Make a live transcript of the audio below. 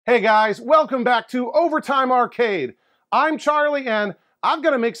Hey guys, welcome back to Overtime Arcade. I'm Charlie and I've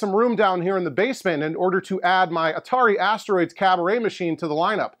got to make some room down here in the basement in order to add my Atari Asteroids cabaret machine to the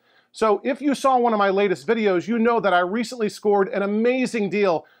lineup. So if you saw one of my latest videos, you know that I recently scored an amazing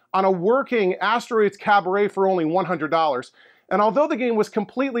deal on a working Asteroids cabaret for only $100. And although the game was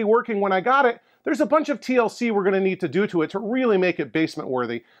completely working when I got it, there's a bunch of TLC we're going to need to do to it to really make it basement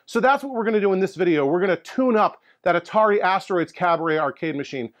worthy. So that's what we're going to do in this video. We're going to tune up that Atari Asteroids cabaret arcade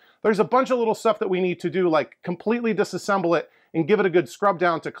machine. There's a bunch of little stuff that we need to do, like completely disassemble it and give it a good scrub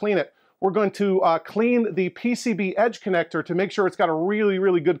down to clean it. We're going to clean the PCB edge connector to make sure it's got a really,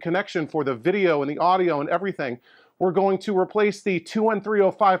 really good connection for the video and the audio and everything. We're going to replace the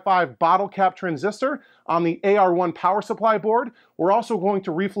 213055 bottle cap transistor on the AR1 power supply board. We're also going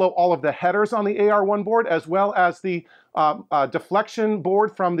to reflow all of the headers on the AR1 board, as well as the deflection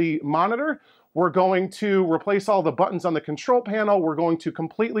board from the monitor. We're going to replace all the buttons on the control panel. We're going to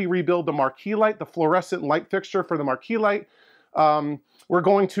completely rebuild the marquee light, the fluorescent light fixture for the marquee light. We're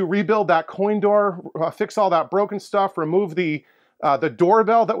going to rebuild that coin door, fix all that broken stuff, remove the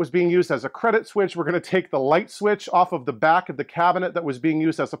doorbell that was being used as a credit switch. We're going to take the light switch off of the back of the cabinet that was being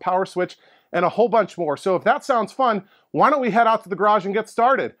used as a power switch, and a whole bunch more. So if that sounds fun, why don't we head out to the garage and get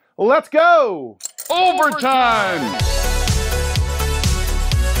started? Let's go! Overtime!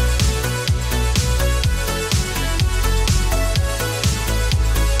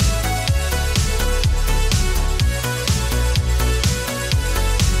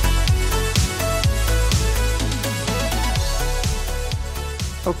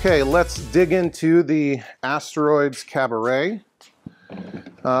 Okay, let's dig into the Asteroids cabaret.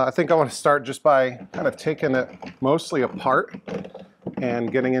 I think I want to start just by kind of taking it mostly apart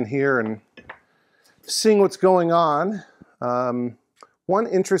and getting in here and seeing what's going on. One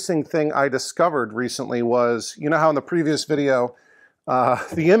interesting thing I discovered recently was, you know how in the previous video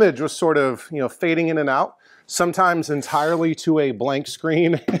the image was sort of, fading in and out, sometimes entirely to a blank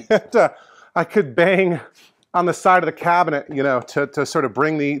screen. And, I could bang on the side of the cabinet, to sort of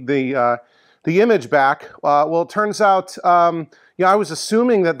bring the image back. Well, it turns out, I was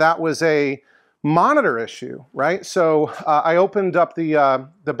assuming that was a monitor issue, right? So I opened up the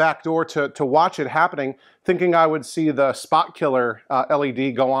back door to watch it happening, thinking I would see the spot killer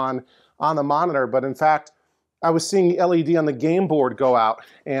LED go on the monitor, but in fact, I was seeing the LED on the game board go out,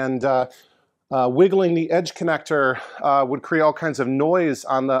 and wiggling the edge connector would create all kinds of noise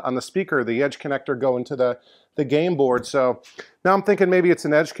on the speaker, the edge connector go into the game board. So now I'm thinking maybe it's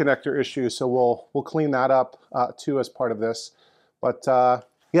an edge connector issue, so we'll clean that up too as part of this. But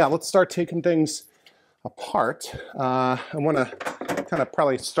yeah, let's start taking things apart. I want to kind of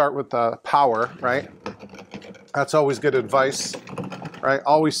probably start with the power, right? That's always good advice, right?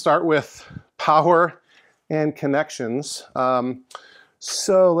 Always start with power and connections.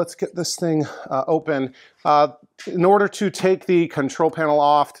 So let's get this thing open. In order to take the control panel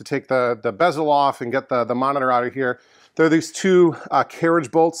off, to take the bezel off and get the monitor out of here, there are these two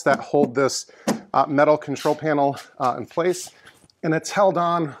carriage bolts that hold this metal control panel in place. And it's held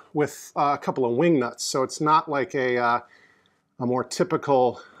on with a couple of wing nuts. So it's not like a more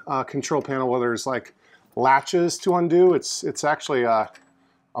typical control panel where there's like latches to undo. It's actually a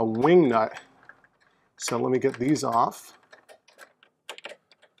wing nut. So let me get these off.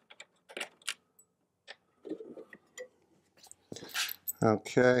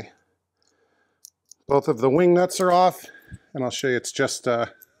 Okay, both of the wing nuts are off, and I'll show you it's just a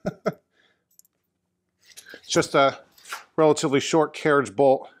relatively short carriage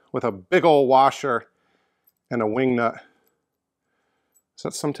bolt with a big old washer and a wing nut. Is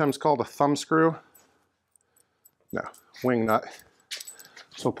that sometimes called a thumb screw? No, wing nut.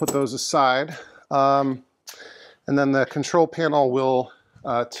 So we'll put those aside. And then the control panel will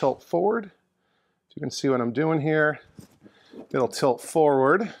tilt forward. You can see what I'm doing here. It'll tilt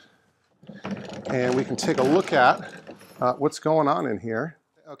forward, and we can take a look at what's going on in here.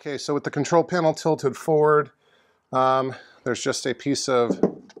 Okay, so with the control panel tilted forward, there's just a piece of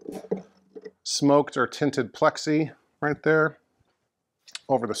smoked or tinted plexi right there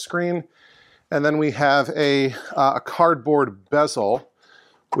over the screen. And then we have a cardboard bezel,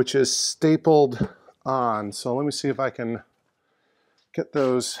 which is stapled on. So let me see if I can get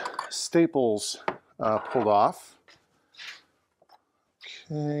those staples pulled off.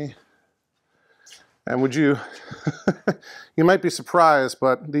 Okay, and would you, you might be surprised,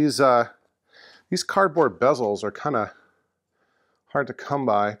 but these cardboard bezels are kind of hard to come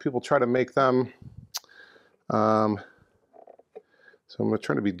by. People try to make them, so I'm going to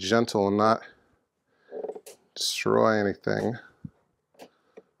try to be gentle and not destroy anything.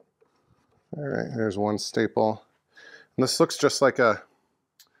 All right, there's one staple. And this looks just like a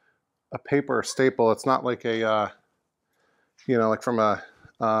a paper staple. It's not like a, you know, like from a,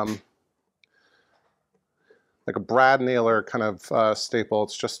 like a brad nailer kind of staple.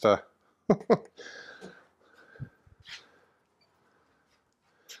 It's just a,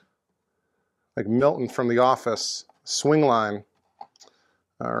 like Milton from The Office, swing line.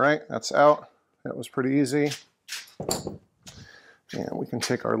 All right, that's out. That was pretty easy. And we can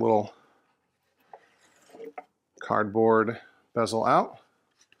take our little cardboard bezel out.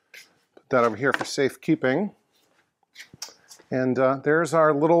 Put that over here for safekeeping. And there's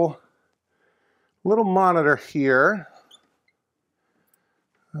our little monitor here.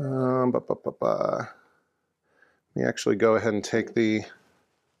 Let me actually go ahead and take the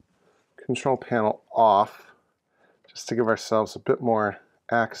control panel off just to give ourselves a bit more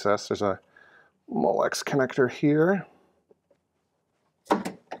access. There's a Molex connector here.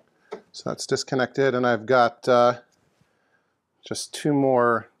 So that's disconnected, and I've got just 2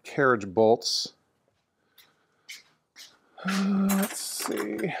 more carriage bolts. Let's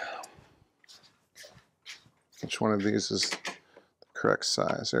see. Which one of these is the correct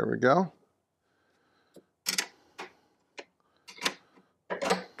size? There we go.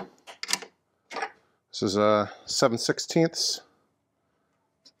 This is a 7/16.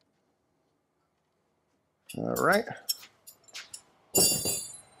 All right.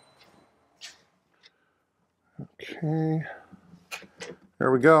 Okay.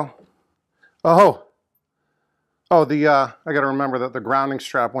 There we go. Oh, I got to remember that the grounding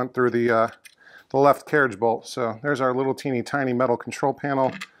strap went through the left carriage bolt. So there's our little teeny tiny metal control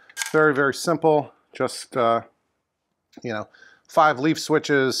panel. Very, very simple. Just you know, 5 leaf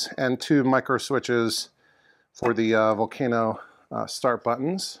switches and 2 micro switches for the volcano start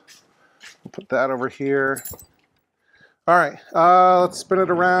buttons. I'll put that over here. All right, let's spin it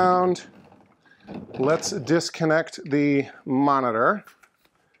around. Let's disconnect the monitor.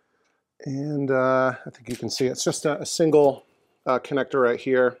 And I think you can see it's just a single connector right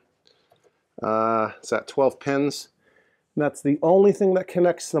here. It's at 12 pins. And that's the only thing that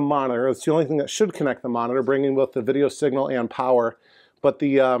connects the monitor. It's the only thing that should connect the monitor, bringing both the video signal and power. But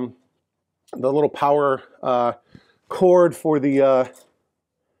the little power cord for the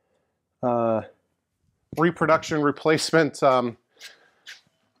reproduction replacement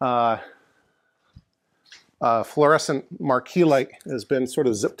fluorescent marquee light has been sort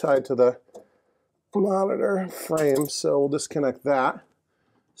of zip tied to the monitor frame, so we'll disconnect that.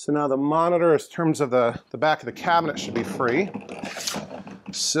 So now the monitor, in terms of the back of the cabinet, should be free.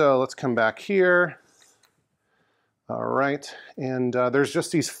 So let's come back here. All right, and there's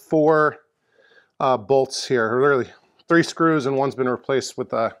just these 4 bolts here, really 3 screws, and one's been replaced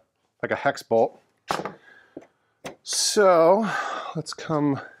with like a hex bolt. So let's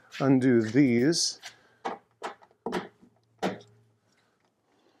come undo these.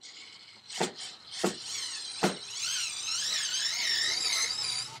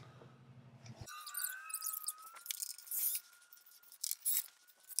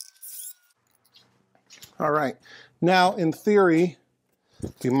 All right, now in theory,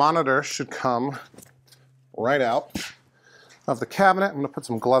 the monitor should come right out of the cabinet. I'm going to put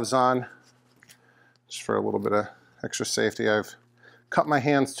some gloves on just for a little bit of extra safety. I've cut my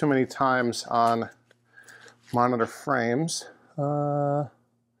hands too many times on monitor frames. I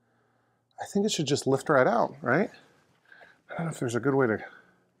think it should just lift right out, right? I don't know if there's a good way to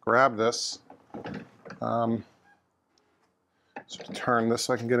grab this. Sort of turn this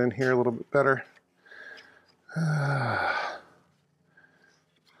so I can get in here a little bit better.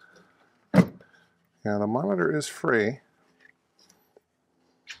 Yeah, the monitor is free.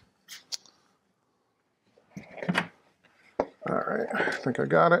 All right, I think I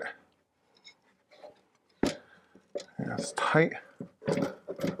got it. Yeah, it's tight.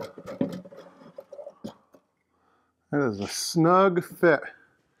 That is a snug fit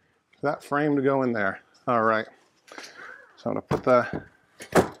for that frame to go in there. All right, so I'm gonna put the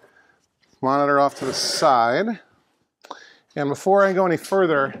monitor off to the side. And before I go any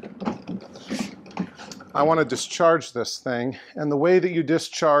further, I want to discharge this thing. And the way that you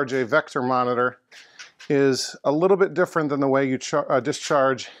discharge a vector monitor is a little bit different than the way you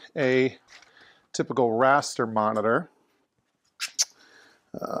discharge a typical raster monitor.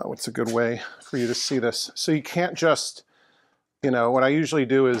 What's a good way for you to see this? So you can't just, you know, what I usually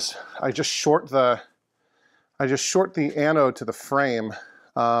do is I just short the anode to the frame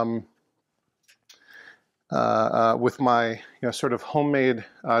with my, you know, sort of homemade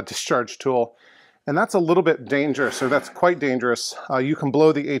discharge tool. And that's a little bit dangerous, so that's quite dangerous. You can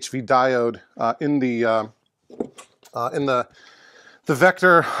blow the HV diode in the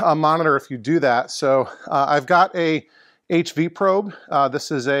vector monitor if you do that. So I've got a HV probe. This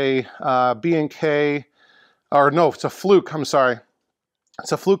is a B&K, or no, it's a Fluke, I'm sorry.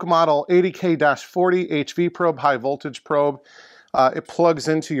 It's a Fluke model 80K-40 HV probe, high voltage probe. It plugs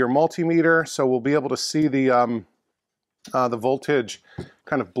into your multimeter, so we'll be able to see the voltage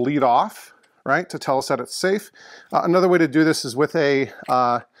kind of bleed off, right, to tell us that it's safe. Another way to do this is with a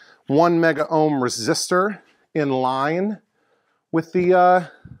 1 mega ohm resistor in line with the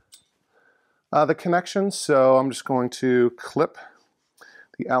connection. So I'm just going to clip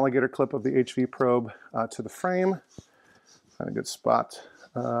the alligator clip of the HV probe to the frame. Find a good spot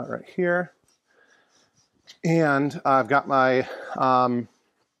right here. And I've got my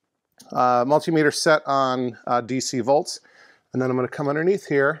multimeter set on DC volts. And then I'm going to come underneath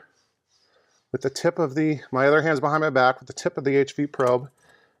here with the tip of my other hand's behind my back, with the tip of the HV probe,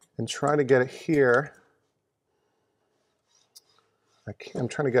 and try to get it here. I'm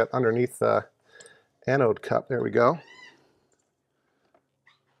trying to get underneath the anode cup. There we go.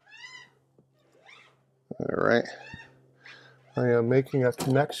 All right. I am making a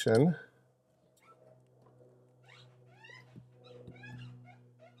connection.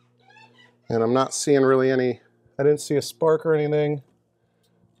 And I'm not seeing really any, I didn't see a spark or anything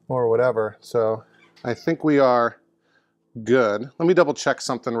or whatever. So I think we are good. Let me double check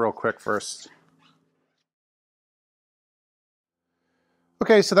something real quick first.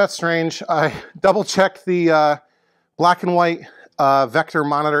 Okay, so that's strange. I double checked the black and white vector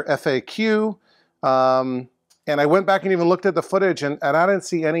monitor FAQ. And I went back and even looked at the footage, and I didn't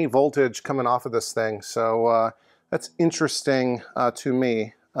see any voltage coming off of this thing. So that's interesting to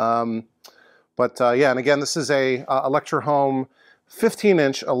me. Yeah, and again, this is a Electrohome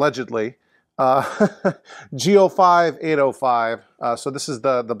 15-inch, allegedly, G05 805. So this is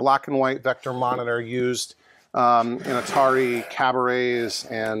the black and white vector monitor used in Atari cabarets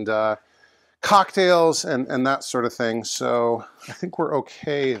and cocktails and that sort of thing. So I think we're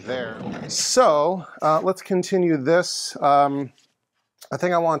okay there. So let's continue this. I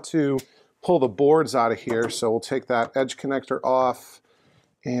think I want to pull the boards out of here. So we'll take that edge connector off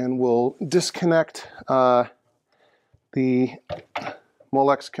and we'll disconnect the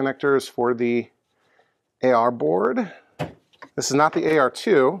Molex connectors for the AR board. This is not the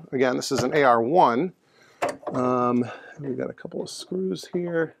AR2. Again, this is an AR1. We've got a couple of screws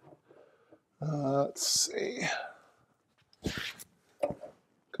here. Let's see. A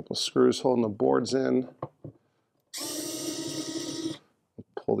couple of screws holding the boards in.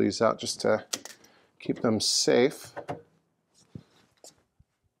 Pull these out just to keep them safe.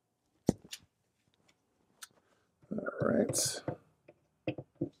 All right.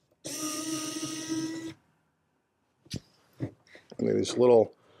 And these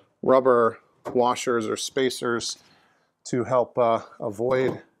little rubber washers or spacers to help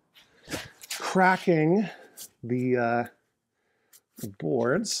avoid cracking the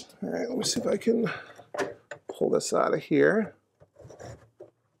boards. All right, let me see if I can pull this out of here.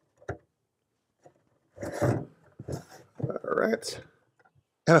 All right.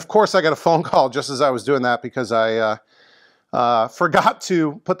 And of course, I got a phone call just as I was doing that because I forgot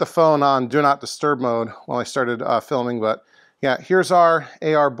to put the phone on Do Not Disturb mode while I started filming. But yeah, here's our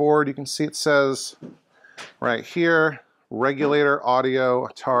AR board. You can see it says right here, regulator audio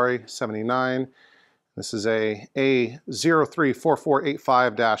Atari 79. This is a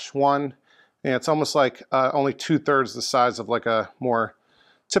A034485-1. And it's almost like only 2/3 the size of like a more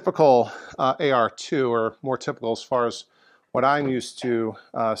typical AR2, or more typical as far as what I'm used to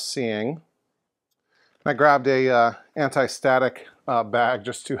seeing. I grabbed a anti-static bag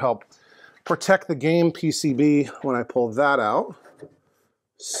just to help protect the game PCB when I pull that out.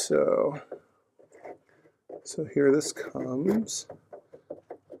 So here this comes.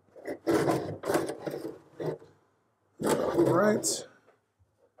 All right.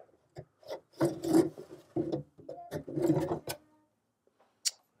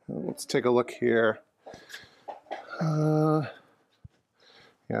 Let's take a look here.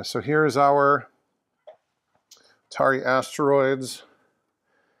 Yeah, so here's our Atari Asteroids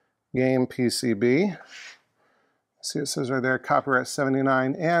game PCB. See, it says right there, copyright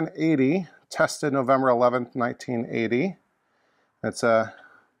 79 and 80, tested November 11th, 1980. It's a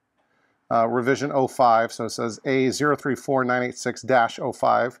revision 05, so it says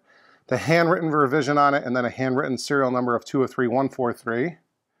A034986-05. The handwritten revision on it, and then a handwritten serial number of 203143.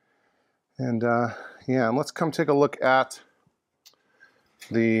 And yeah, and let's come take a look at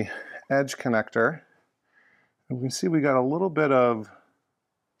the edge connector. And we can see we got a little bit of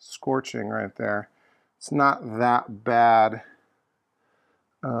scorching right there. It's not that bad.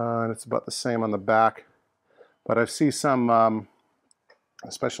 And it's about the same on the back. But I see some,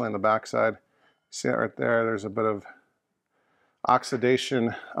 especially on the back side, see that right there, there's a bit of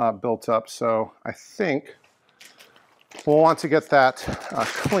oxidation built up. So I think we'll want to get that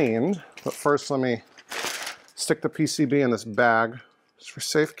cleaned. But first, let me stick the PCB in this bag just for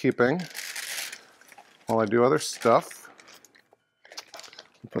safekeeping while I do other stuff.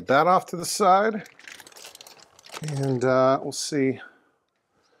 Put that off to the side, and we'll see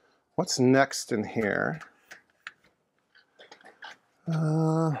what's next in here.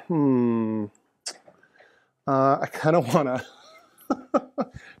 I kind of want to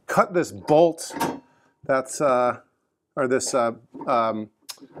cut this bolt that's, or this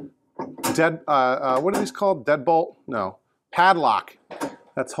dead, what are these called? Deadbolt? No, padlock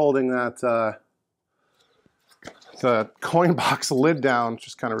that's holding that, the coin box lid down, which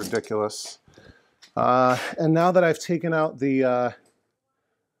is kind of ridiculous. And now that I've taken out the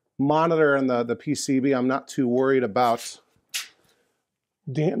monitor and the PCB, I'm not too worried about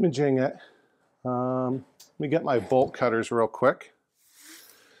damaging it. Let me get my bolt cutters real quick.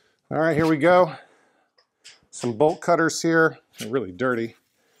 All right, here we go. Some bolt cutters here. They're really dirty,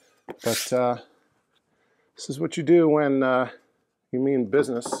 but this is what you do when you mean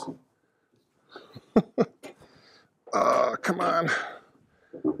business. Oh, come on.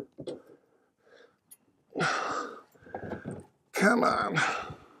 Come on.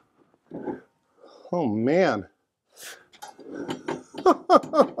 Oh, man.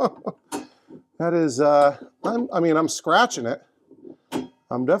 That is, I mean, I'm scratching it.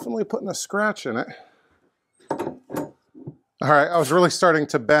 I'm definitely putting a scratch in it. All right, I was really starting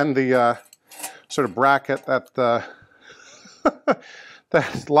to bend the sort of bracket that the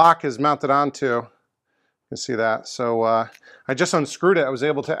that lock is mounted onto. You can see that. So I just unscrewed it. I was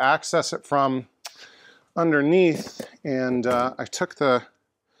able to access it from underneath, and I took the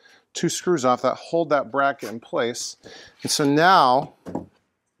 2 screws off that hold that bracket in place. And so now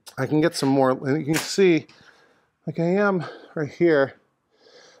I can get some more, and you can see, like I am right here,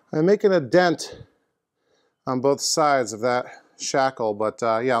 I'm making a dent on both sides of that shackle. But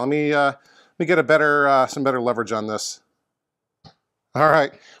yeah, let me get a better, some better leverage on this. All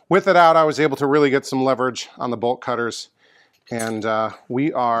right, with it out, I was able to really get some leverage on the bolt cutters, and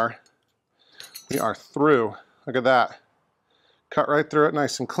we are through. Look at that. Cut right through it,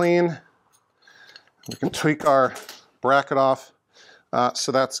 nice and clean. We can tweak our bracket off,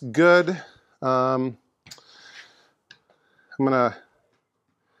 so that's good. I'm gonna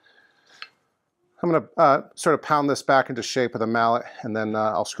sort of pound this back into shape with a mallet, and then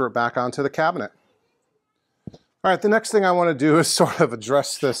I'll screw it back onto the cabinet. All right, the next thing I want to do is sort of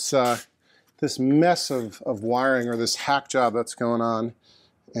address this this mess of wiring, or this hack job that's going on,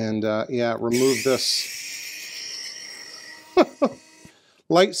 and yeah, remove this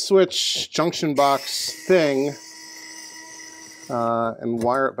light switch junction box thing and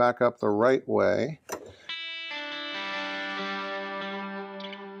wire it back up the right way.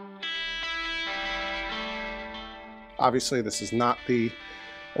 Obviously, this is not the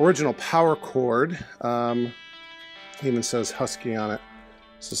original power cord. It even says Husky on it.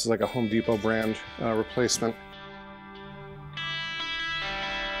 So this is like a Home Depot brand replacement.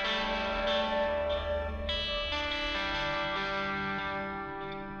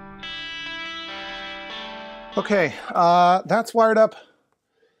 Okay, that's wired up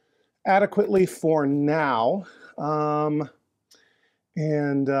adequately for now. And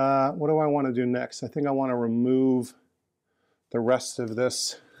what do I want to do next? I think I want to remove the rest of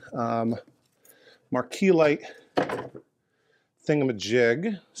this marquee light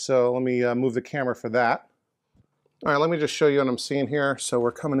thingamajig. So let me move the camera for that. All right, let me just show you what I'm seeing here. So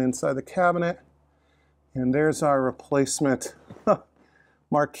we're coming inside the cabinet, and there's our replacement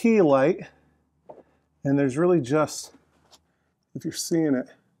marquee light. And there's really just, if you're seeing it,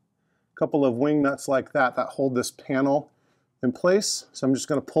 a couple of wing nuts like that hold this panel in place. So I'm just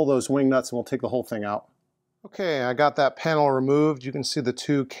going to pull those wing nuts and we'll take the whole thing out. Okay, I got that panel removed. You can see the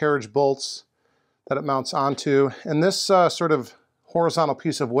 2 carriage bolts that it mounts onto. And this sort of horizontal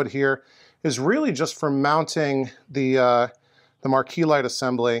piece of wood here is really just for mounting the marquee light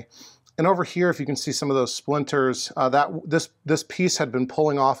assembly. And over here, if you can see some of those splinters, this piece had been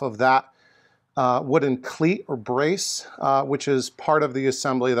pulling off of that wooden cleat or brace, which is part of the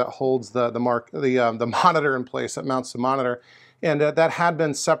assembly that holds the monitor in place, that mounts the monitor. And that had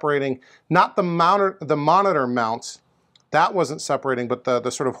been separating, not the monitor mount, that wasn't separating, but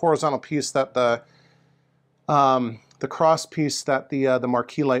the sort of horizontal piece that the cross piece that the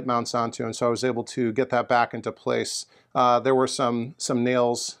marquee light mounts onto. And so I was able to get that back into place. There were some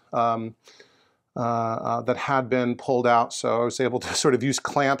nails that had been pulled out, so I was able to sort of use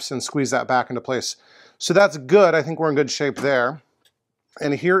clamps and squeeze that back into place. So that's good. I think we're in good shape there.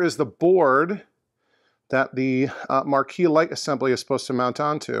 And here is the board that the marquee light assembly is supposed to mount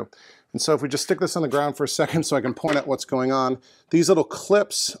onto. And so if we just stick this on the ground for a second so I can point out what's going on, these little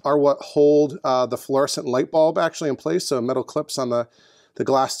clips are what hold the fluorescent light bulb actually in place, so metal clips on the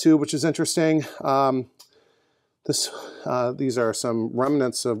glass tube, which is interesting. These are some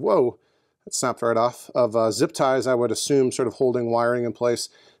remnants of, whoa, it snapped right off, of zip ties, I would assume, sort of holding wiring in place.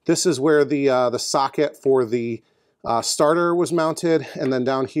 This is where the socket for the starter was mounted, and then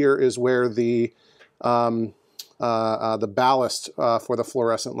down here is where the ballast for the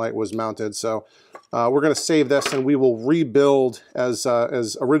fluorescent light was mounted. So we're going to save this, and we will rebuild as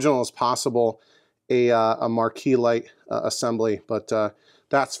original as possible a marquee light assembly, but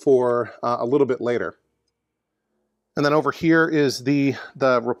that's for a little bit later. And then over here is the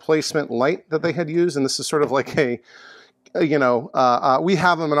replacement light that they had used, and this is sort of like a, you know, we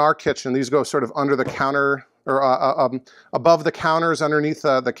have them in our kitchen. These go sort of under the counter, or above the counters underneath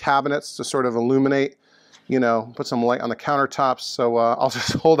the cabinets to sort of illuminate, you know, put some light on the countertops. So I'll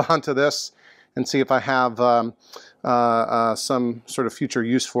just hold on to this and see if I have some sort of future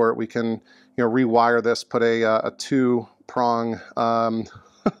use for it. We can, you know, rewire this, put a two-prong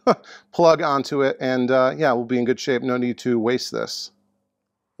plug onto it, and yeah, we'll be in good shape. No need to waste this.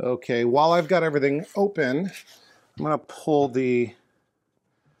 Okay, while I've got everything open, I'm going to pull the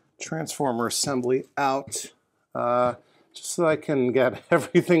transformer assembly out just so I can get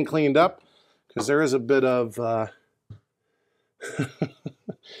everything cleaned up, because there is a bit of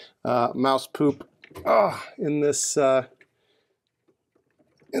mouse poop in this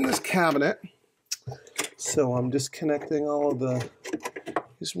cabinet. So I'm disconnecting all of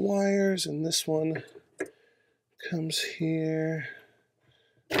these wires, and this one comes here.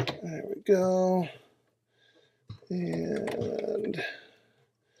 There we go. And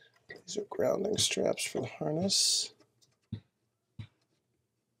these are grounding straps for the harness.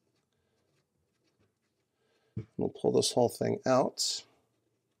 We'll pull this whole thing out.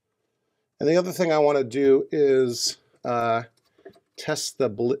 And the other thing I want to do is test the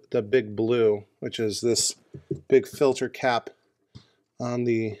big blue, which is this big filter cap on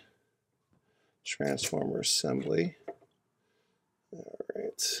the transformer assembly. All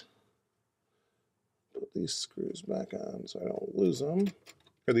right. Put these screws back on so I don't lose them.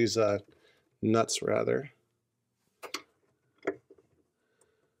 Or these nuts, rather.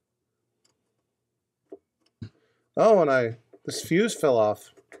 Oh, and this fuse fell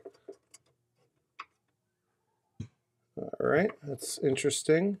off. All right, that's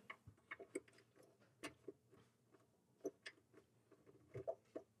interesting.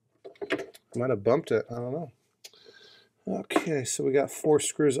 I might have bumped it, I don't know. Okay, so we got 4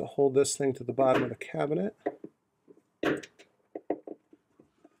 screws that hold this thing to the bottom of the cabinet.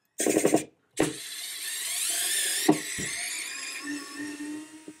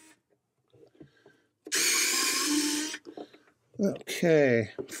 Okay,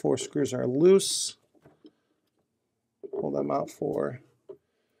 4 screws are loose. Pull them out for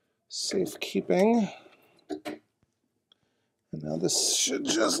safekeeping. And now this should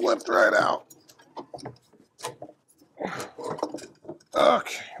just lift right out.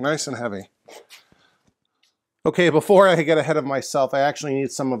 Okay, nice and heavy. Okay, before I get ahead of myself, I actually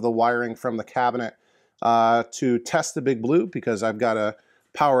need some of the wiring from the cabinet to test the big blue, because I've got to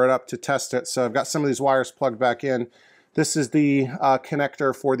power it up to test it. So I've got some of these wires plugged back in. This is the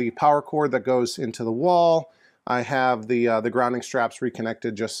connector for the power cord that goes into the wall. I have the grounding straps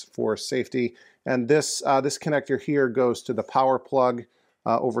reconnected just for safety. And this connector here goes to the power plug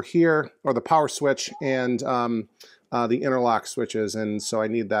over here, or the power switch, and the interlock switches. And so I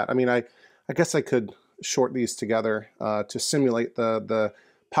need that. I mean, I guess I could short these together to simulate the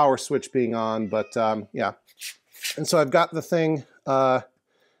power switch being on, but yeah. And so I've got the thing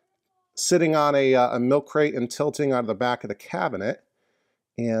sitting on a milk crate and tilting out of the back of the cabinet.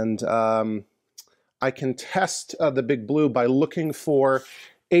 And I can test the big blue by looking for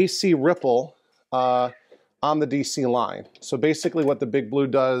AC ripple on the DC line. So basically what the big blue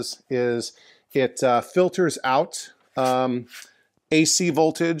does is it filters out AC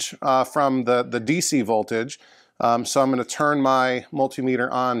voltage from the DC voltage. So I'm going to turn my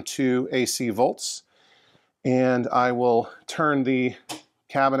multimeter on to AC volts, and I will turn the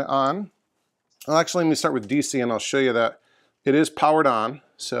cabinet on. Well, actually, let me start with DC, and I'll show you that it is powered on.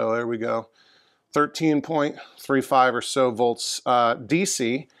 So there we go, 13.35 or so volts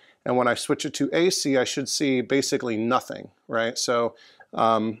DC. And when I switch it to AC, I should see basically nothing, right? So,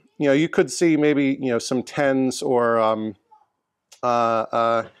 you know, you could see maybe, you know, some tens or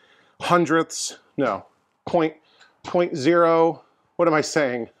hundredths, no, point zero, what am I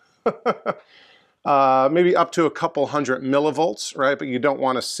saying? Maybe up to a couple hundred millivolts, right? But you don't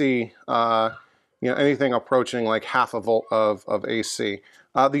want to see, anything approaching like half a volt of AC.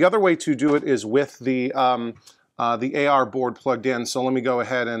 The other way to do it is with the AR board plugged in. So let me go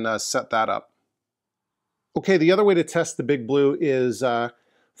ahead and set that up. Okay, the other way to test the Big Blue is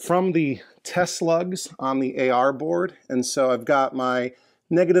from the test lugs on the AR board. And so I've got my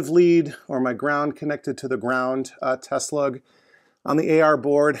negative lead or my ground connected to the ground test lug on the AR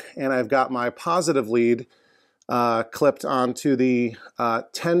board, and I've got my positive lead clipped onto the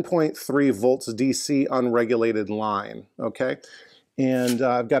 10.3 volts DC unregulated line, okay? And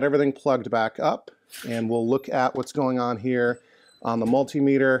I've got everything plugged back up, and we'll look at what's going on here on the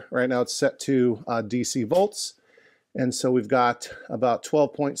multimeter. Right now it's set to DC volts, and so we've got about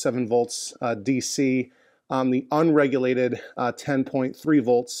 12.7 volts DC on the unregulated 10.3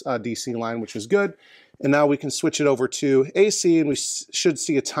 volts DC line, which is good. And now we can switch it over to AC, and we should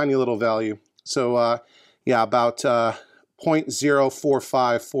see a tiny little value. So yeah, about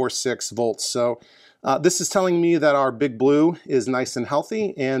 0.04546 volts. So this is telling me that our Big Blue is nice and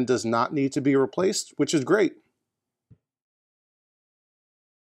healthy and does not need to be replaced, which is great.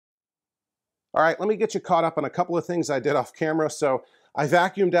 All right, let me get you caught up on a couple of things I did off camera. So I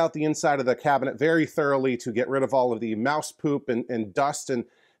vacuumed out the inside of the cabinet very thoroughly to get rid of all of the mouse poop and dust and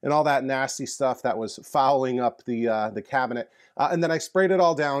all that nasty stuff that was fouling up the cabinet. And then I sprayed it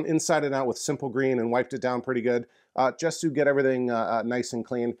all down inside and out with Simple Green and wiped it down pretty good just to get everything nice and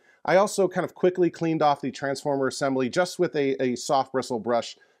clean. I also kind of quickly cleaned off the transformer assembly just with a soft bristle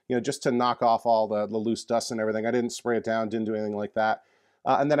brush, just to knock off all the loose dust and everything. I didn't spray it down, didn't do anything like that.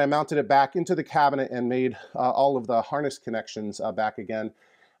 And then I mounted it back into the cabinet and made all of the harness connections back again.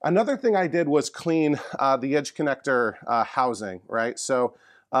 Another thing I did was clean the edge connector housing, right? So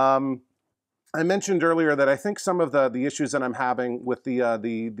I mentioned earlier that I think some of the issues that I'm having with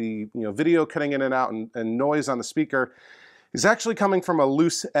the video cutting in and out and noise on the speaker is actually coming from a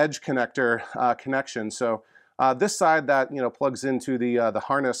loose edge connector connection. So this side that plugs into the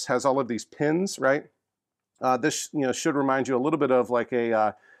harness has all of these pins, right? This should remind you a little bit of like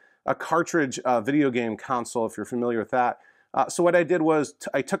a cartridge video game console, if you're familiar with that. So what I did was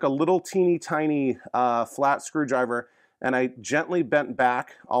I took a little teeny tiny flat screwdriver and I gently bent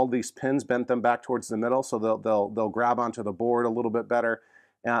back all these pins, bent them back towards the middle so they'll grab onto the board a little bit better.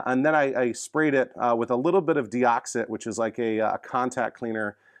 And then I sprayed it with a little bit of deoxit, which is like a contact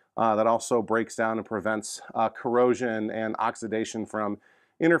cleaner that also breaks down and prevents corrosion and oxidation from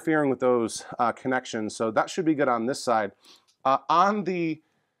interfering with those connections. So that should be good on this side. On the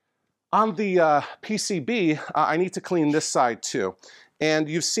PCB, I need to clean this side too. And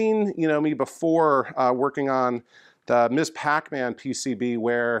you've seen me before working on the Ms. Pac-Man PCB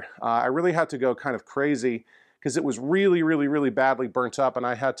where I really had to go kind of crazy because it was really badly burnt up, and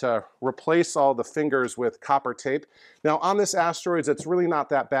I had to replace all the fingers with copper tape. Now on this Asteroids, it's really not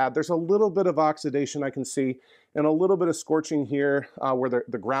that bad. There's a little bit of oxidation I can see and a little bit of scorching here where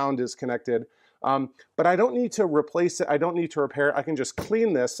the ground is connected. But I don't need to replace it. I don't need to repair it. I can just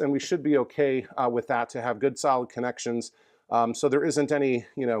clean this and we should be okay with that to have good solid connections. So there isn't any,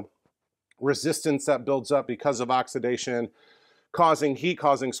 resistance that builds up because of oxidation, causing heat,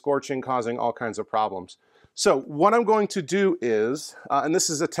 causing scorching, causing all kinds of problems. So what I'm going to do is, and this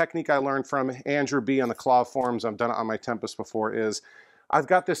is a technique I learned from Andrew B on the KLOV forums, I've done it on my Tempest before, is I've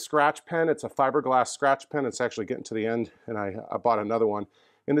got this scratch pen. It's a fiberglass scratch pen. It's actually getting to the end, and I bought another one.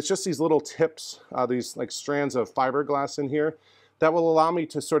 And it's just these little tips, these like strands of fiberglass in here that will allow me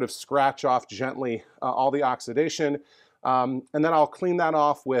to sort of scratch off gently all the oxidation. And then I'll clean that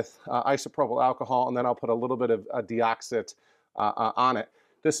off with isopropyl alcohol, and then I'll put a little bit of deoxit on it.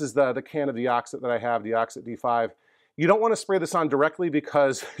 This is the can of deoxit that I have, Deoxit D5. You don't want to spray this on directly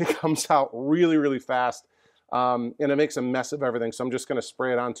because it comes out really fast and it makes a mess of everything. So I'm just going to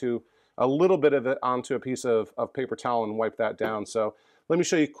spray it onto a little bit of it onto a piece of paper towel and wipe that down. So let me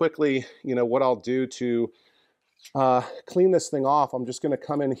show you quickly, what I'll do to clean this thing off. I'm just going to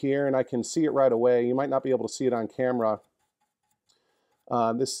come in here and I can see it right away. You might not be able to see it on camera.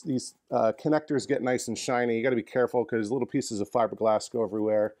 These connectors get nice and shiny. You got to be careful because little pieces of fiberglass go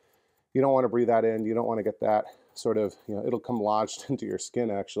everywhere. You don't want to breathe that in. You don't want to get that sort of, it'll come lodged into your skin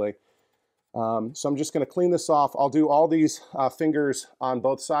actually. So I'm just going to clean this off. I'll do all these fingers on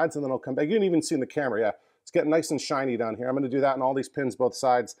both sides and then I'll come back. You can even see in the camera, yeah, it's getting nice and shiny down here. I'm going to do that on all these pins both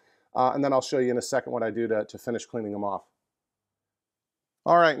sides. And then I'll show you in a second what I do to finish cleaning them off.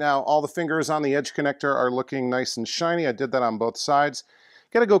 All right, now all the fingers on the edge connector are looking nice and shiny. I did that on both sides.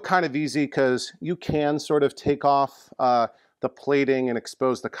 Got to go kind of easy because you can sort of take off the plating and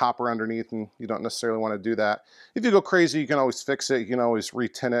expose the copper underneath, and you don't necessarily want to do that. If you go crazy, you can always fix it. You can always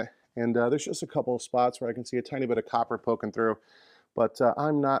re-tin it. And there's just a couple of spots where I can see a tiny bit of copper poking through. but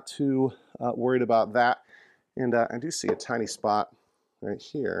I'm not too worried about that. And I do see a tiny spot right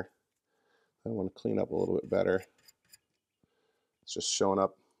here. I want to clean up a little bit better. It's just showing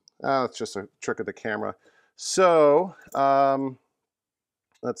up. It's just a trick of the camera. So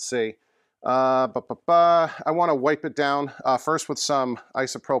let's see. I want to wipe it down first with some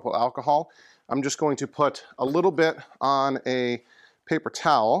isopropyl alcohol. I'm just going to put a little bit on a paper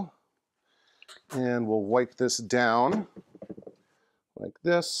towel, and we'll wipe this down like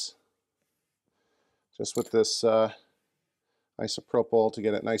this, just with this isopropyl to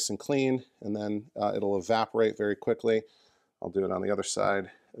get it nice and clean, and then it'll evaporate very quickly. I'll do it on the other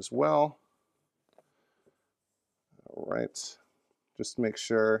side as well. All right, just to make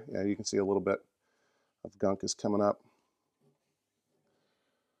sure, yeah, you can see a little bit of gunk is coming up.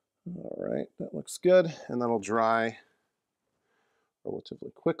 All right, that looks good, and that'll dry relatively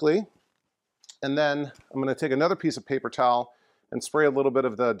quickly. And then I'm going to take another piece of paper towel and spray a little bit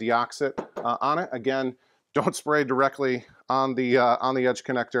of the deoxit on it. Again, don't spray directly on the edge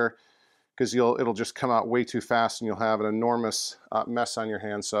connector, because it'll just come out way too fast and you'll have an enormous mess on your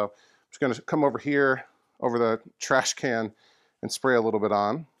hands. So I'm just going to come over here, over the trash can, and spray a little bit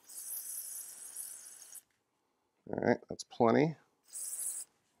on. All right, that's plenty.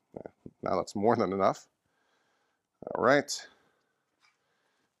 Now that's more than enough. All right.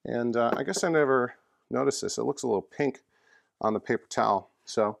 And I guess I never noticed this. It looks a little pink on the paper towel.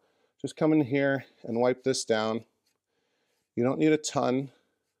 So just come in here and wipe this down. You don't need a ton,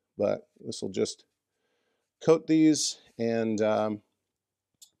 but this will just coat these and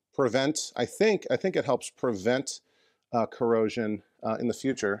prevent, I think it helps prevent corrosion in the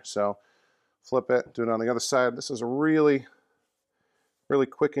future. So flip it, do it on the other side. This is a really, really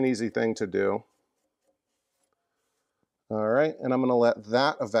quick and easy thing to do. All right, and I'm going to let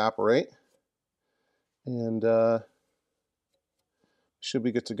that evaporate, and should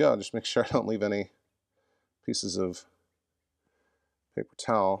be good to go. Just make sure I don't leave any pieces of paper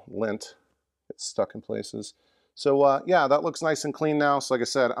towel lint get stuck in places. So yeah, that looks nice and clean now. So like I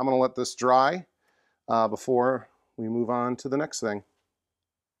said, I'm going to let this dry before we move on to the next thing.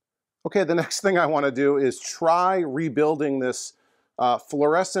 Okay, the next thing I want to do is try rebuilding this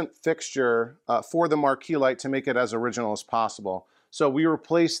fluorescent fixture for the marquee light to make it as original as possible. So we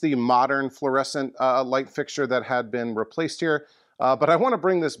replaced the modern fluorescent light fixture that had been replaced here, but I want to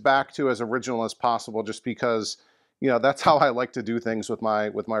bring this back to as original as possible, just because, you know, that's how I like to do things with my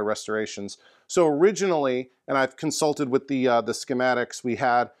restorations. So originally, and I've consulted with the schematics, we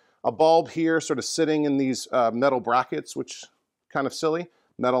had a bulb here sort of sitting in these metal brackets, which kind of silly,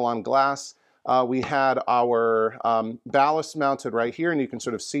 metal on glass. We had our ballast mounted right here, and you can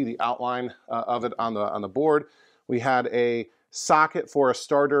sort of see the outline of it on the board. We had a socket for a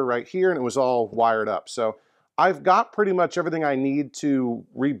starter right here, and it was all wired up. So I've got pretty much everything I need to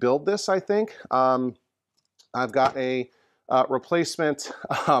rebuild this, I think. I've got a replacement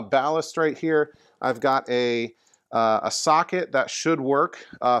ballast right here. I've got a socket that should work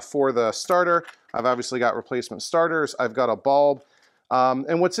for the starter. I've obviously got replacement starters. I've got a bulb.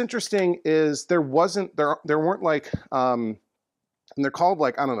 And what's interesting is there weren't like, and they're called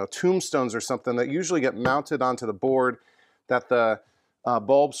like, I don't know, tombstones or something that usually get mounted onto the board that the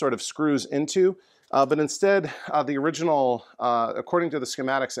bulb sort of screws into. But instead, the original, according to the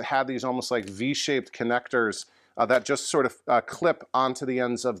schematics, it had these almost like V-shaped connectors that just sort of clip onto the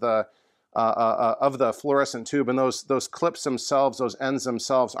ends of the fluorescent tube. And those clips themselves, those ends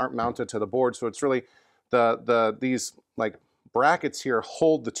themselves, aren't mounted to the board. So it's really these like brackets here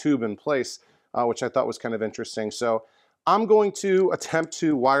hold the tube in place, which I thought was kind of interesting. So I'm going to attempt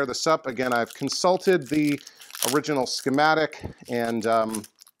to wire this up. Again, I've consulted the original schematic, and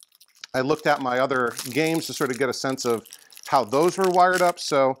I looked at my other games to sort of get a sense of how those were wired up.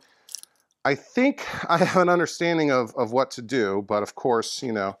 So I think I have an understanding of what to do, but of course,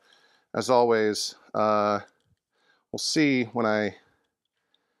 you know, as always, we'll see when I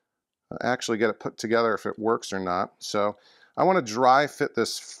actually get it put together if it works or not. So I want to dry fit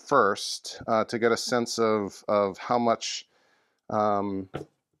this first to get a sense of how much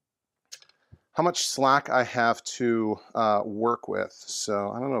slack I have to work with.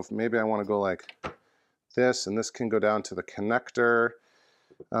 So I don't know if maybe I want to go like this, and this can go down to the connector.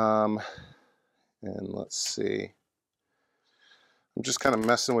 And let's see. I'm just kind of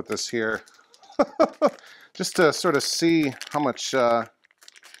messing with this here just to sort of see how much you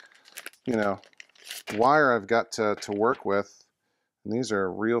know, wire I've got to work with. And these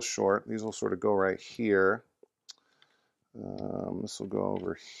are real short. These will sort of go right here. This will go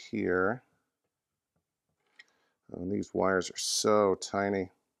over here. And these wires are so tiny.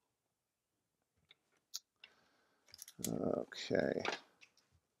 Okay.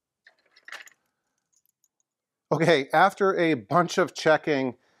 Okay, after a bunch of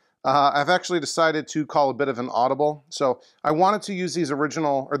checking, I've actually decided to call a bit of an audible. So I wanted to use these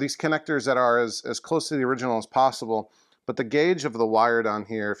original, or these connectors that are as close to the original as possible, but the gauge of the wire down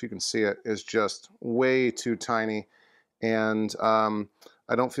here, if you can see it, is just way too tiny, and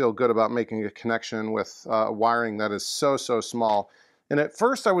I don't feel good about making a connection with wiring that is so small. And at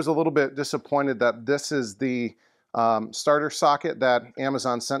first I was a little bit disappointed that this is the starter socket that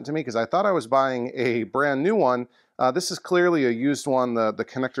Amazon sent to me, because I thought I was buying a brand new one. This is clearly a used one. The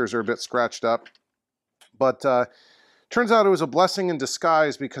connectors are a bit scratched up, but turns out it was a blessing in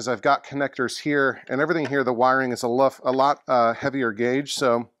disguise, because I've got connectors here and everything here. The wiring is a lot heavier gauge,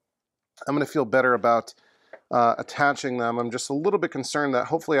 so I'm going to feel better about attaching them. I'm just a little bit concerned that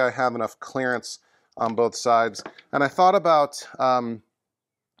hopefully I have enough clearance on both sides. And I thought about you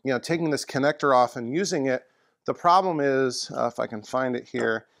know, taking this connector off and using it. The problem is, if I can find it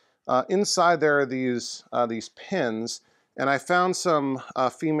here, inside there are these pins, and I found some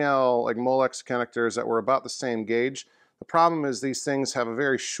female like Molex connectors that were about the same gauge. The problem is these things have a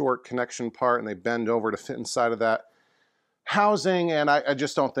very short connection part, and they bend over to fit inside of that housing, and I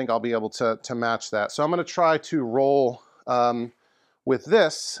just don't think I'll be able to match that. So I'm going to try to roll with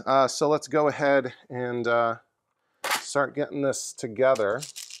this. So let's go ahead and start getting this together.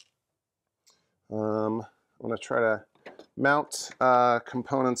 I'm going to try to mount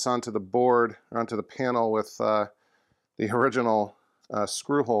components onto the board, or onto the panel with the original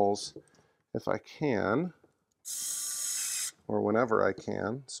screw holes if I can, or whenever I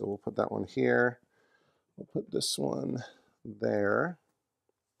can. So we'll put that one here. We'll put this one there.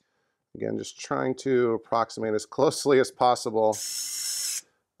 Again, just trying to approximate as closely as possible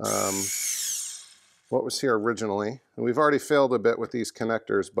what was here originally. And we've already failed a bit with these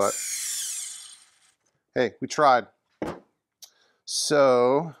connectors, but hey, we tried.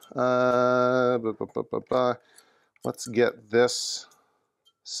 So let's get this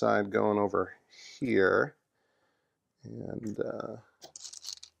side going over here, and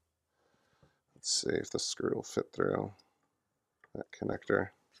let's see if the screw will fit through that connector.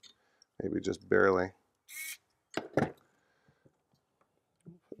 Maybe just barely. Put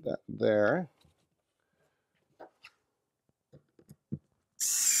that there.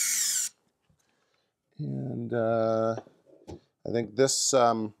 And I think this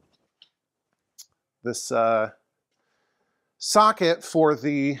socket for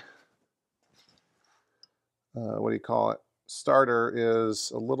the what do you call it, starter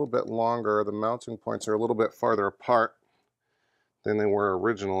is a little bit longer. The mounting points are a little bit farther apart than they were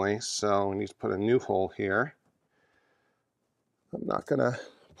originally, so we need to put a new hole here. I'm not gonna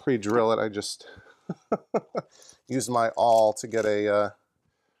pre-drill it. I just use my awl to get a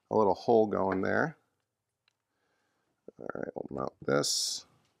little hole going there. All right, we'll mount this.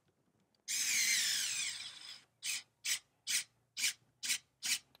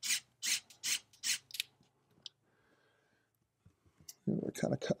 We're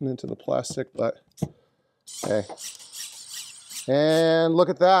kind of cutting into the plastic, but hey. And look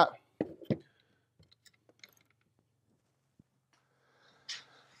at that.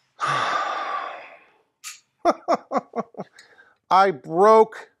 I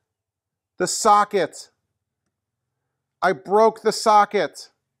broke the socket. I broke the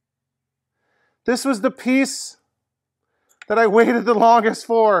socket. This was the piece that I waited the longest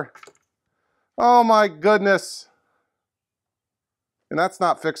for. Oh my goodness. And that's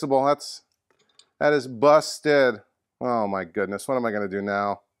not fixable. That is busted. Oh my goodness. What am I going to do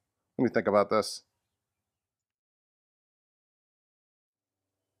now? Let me think about this.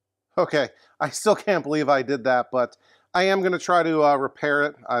 Okay, I still can't believe I did that, but I am going to try to repair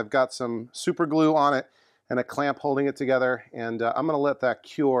it. I've got some super glue on it and a clamp holding it together, and I'm going to let that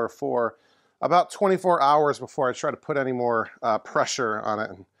cure for about 24 hours before I try to put any more pressure on it.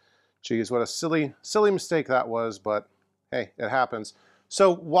 And geez, what a silly mistake that was, but hey, it happens.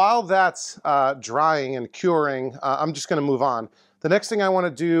 So while that's drying and curing, I'm just going to move on. The next thing I want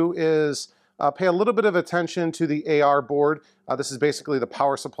to do is pay a little bit of attention to the AR board. This is basically the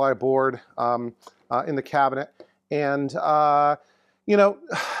power supply board in the cabinet. And, you know,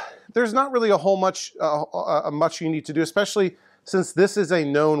 there's not really a whole much you need to do, especially since this is a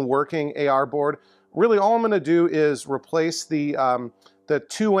known working AR board. Really, all I'm going to do is replace the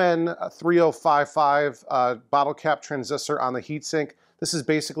 2N3055 bottle cap transistor on the heatsink. This is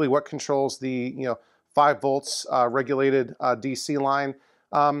basically what controls the 5 volts regulated DC line.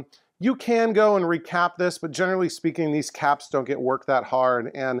 You can go and recap this, but generally speaking, these caps don't get worked that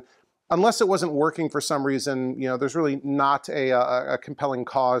hard. And unless it wasn't working for some reason, you know, there's really not a compelling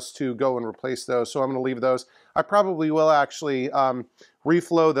cause to go and replace those. So I'm going to leave those. I probably will actually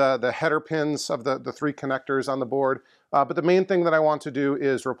reflow the header pins of the 3 connectors on the board. But the main thing that I want to do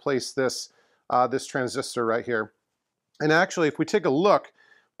is replace this, this transistor right here. And actually, if we take a look,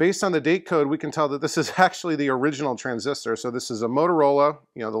 based on the date code, we can tell that this is actually the original transistor. So this is a Motorola,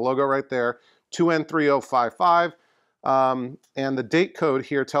 you know, the logo right there, 2N3055. And the date code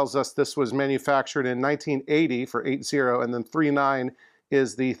here tells us this was manufactured in 1980 for 80, and then 39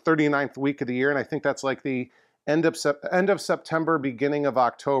 is the 39th week of the year. And I think that's like the end of September, beginning of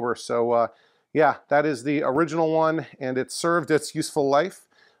October. So yeah, that is the original one, and it served its useful life.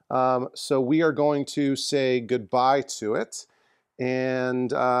 So we are going to say goodbye to it.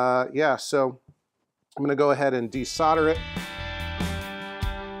 And yeah, so I'm going to go ahead and desolder it.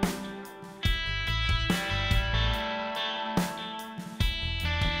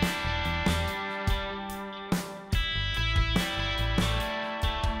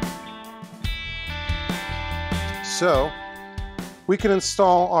 So we can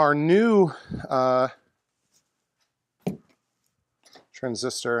install our new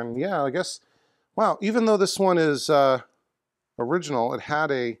transistor, and yeah, I guess, wow, even though this one is original, it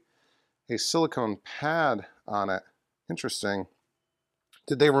had a silicone pad on it. Interesting.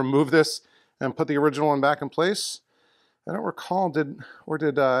 Did they remove this and put the original one back in place? I don't recall. Or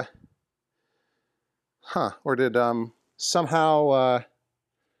did somehow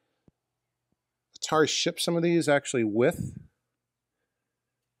Atari ship some of these actually with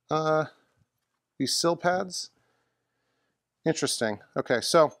these sill pads? Interesting. Okay,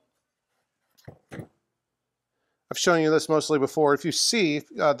 so I've shown you this mostly before. If you see,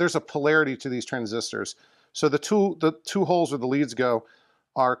 there's a polarity to these transistors. So the two holes where the leads go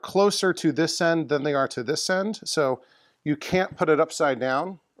are closer to this end than they are to this end. So you can't put it upside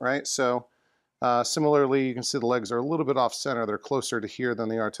down, right? So similarly, you can see the legs are a little bit off center. They're closer to here than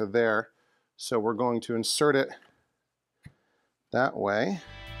they are to there. So we're going to insert it that way.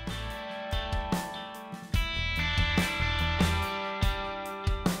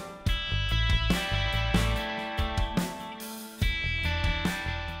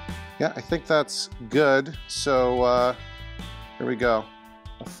 Yeah, I think that's good. So here we go.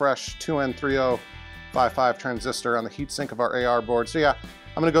 A fresh 2N3055 transistor on the heatsink of our AR board. So yeah,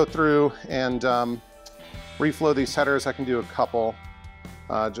 I'm gonna go through and reflow these headers. I can do a couple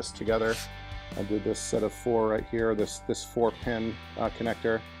just together. I did this set of 4 right here, this 4-pin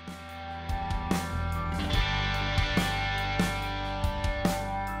connector.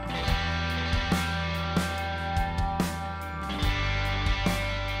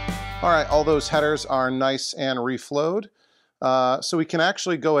 All right, all those headers are nice and reflowed. So we can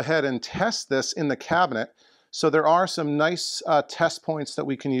actually go ahead and test this in the cabinet. So there are some nice test points that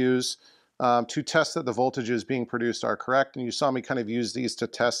we can use to test that the voltages being produced are correct. And you saw me kind of use these to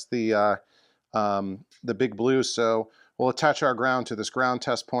test the big blue. So we'll attach our ground to this ground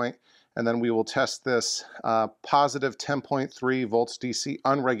test point, and then we will test this positive 10.3 volts DC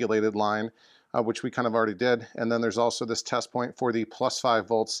unregulated line, which we kind of already did. And then there's also this test point for the plus 5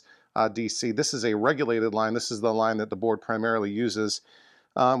 volts DC. This is a regulated line. This is the line that the board primarily uses.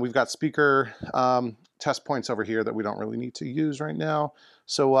 We've got speaker test points over here that we don't really need to use right now.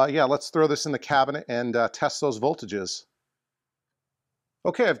 So yeah, let's throw this in the cabinet and test those voltages.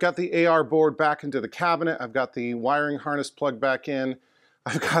 Okay, I've got the AR board back into the cabinet. I've got the wiring harness plugged back in.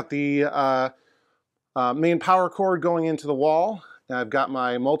 I've got the main power cord going into the wall. And I've got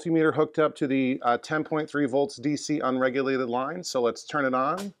my multimeter hooked up to the 10.3 volts DC unregulated line. So let's turn it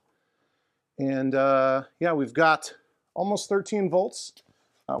on. And yeah, we've got almost 13 volts,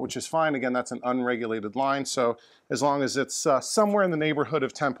 which is fine. Again, that's an unregulated line. So as long as it's somewhere in the neighborhood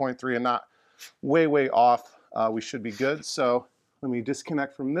of 10.3 and not way, way off, we should be good. So let me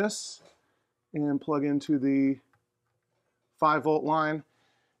disconnect from this and plug into the 5-volt line.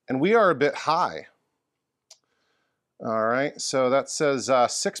 And we are a bit high. All right, so that says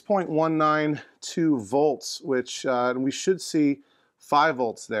 6.192 volts, which we should see 5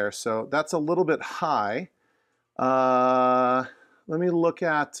 volts there. So that's a little bit high. Let me look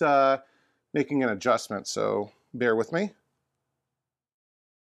at making an adjustment, so bear with me.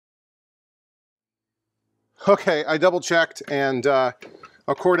 Okay, I double checked, and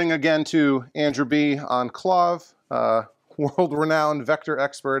according again to Andrew B on KLOV, world-renowned vector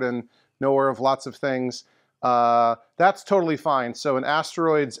expert and knower of lots of things, that's totally fine. So an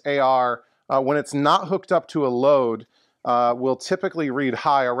Asteroids AR, when it's not hooked up to a load, will typically read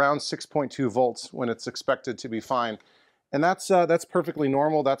high, around 6.2 volts when it's expected to be fine. And that's perfectly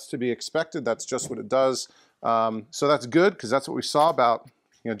normal. That's to be expected. That's just what it does. So that's good, because that's what we saw about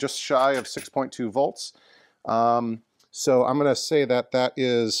just shy of 6.2 volts. So I'm going to say that that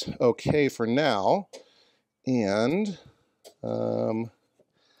is okay for now, and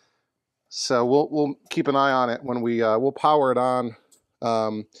so we'll keep an eye on it when we'll power it on.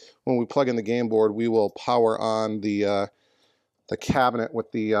 When we plug in the game board, we will power on the cabinet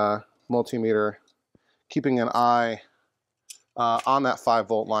with the multimeter, keeping an eye on that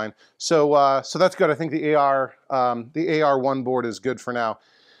 5-volt line. So so that's good. I think the AR1 board is good for now.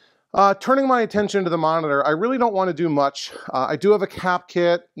 Turning my attention to the monitor, I really don't want to do much. I do have a cap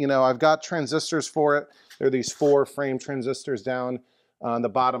kit. I've got transistors for it. There are these 4 frame transistors down on the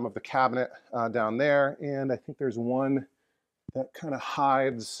bottom of the cabinet down there, and I think there's one that kind of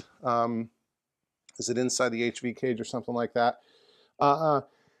hides. Is it inside the HV cage or something like that?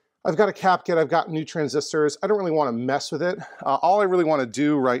 I've got a cap kit. I've got new transistors. I don't really want to mess with it. All I really want to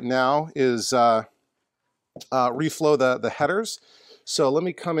do right now is reflow the headers. So let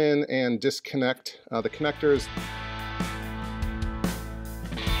me come in and disconnect the connectors.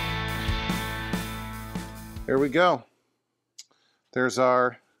 There we go. There's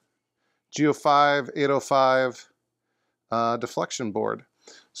our G05 805 deflection board.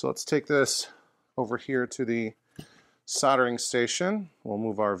 So let's take this over here to the soldering station. We'll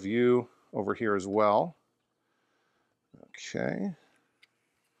move our view over here as well. Okay.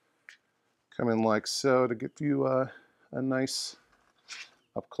 Come in like so to give you a nice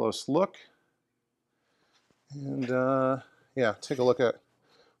up close look. And yeah, take a look at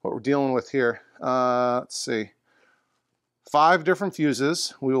what we're dealing with here. Let's see. 5 different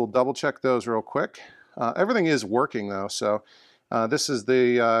fuses. We will double check those real quick. Everything is working though, so this is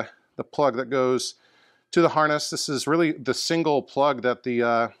the plug that goes to the harness. This is really the single plug that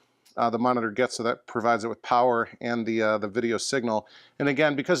the monitor gets, so that provides it with power and the video signal. And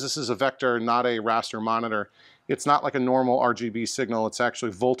again, because this is a vector, not a raster monitor, it's not like a normal RGB signal. It's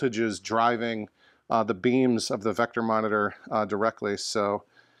actually voltages driving the beams of the vector monitor directly. So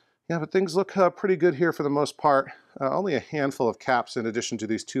yeah, but things look pretty good here for the most part. Only a handful of caps in addition to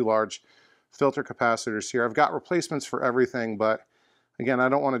these 2 large filter capacitors here. I've got replacements for everything, but again, I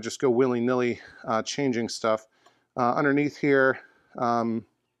don't want to just go willy-nilly changing stuff. Underneath here,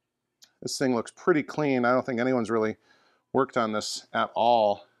 this thing looks pretty clean. I don't think anyone's really worked on this at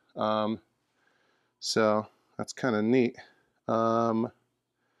all. So that's kind of neat.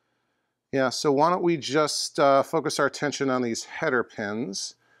 Yeah, so why don't we just focus our attention on these header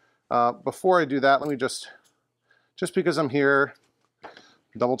pins. Before I do that, let me just because I'm here,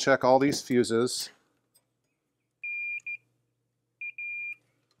 double check all these fuses.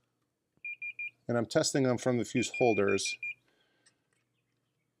 And I'm testing them from the fuse holders.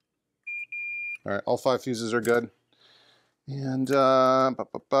 All right, all 5 fuses are good. And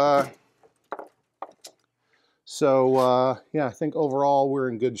so yeah, I think overall we're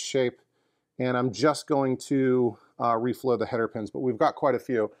in good shape. And I'm just going to reflow the header pins, but we've got quite a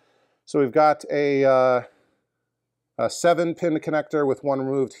few. So we've got a 7-pin connector with 1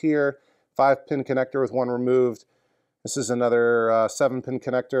 removed here, 5-pin connector with 1 removed. This is another 7-pin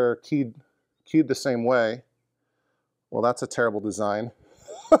connector keyed the same way. Well, that's a terrible design.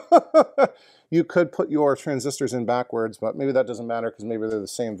 You could put your transistors in backwards, but maybe that doesn't matter because maybe they're the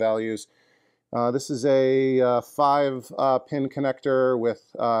same values. This is a 5-pin connector with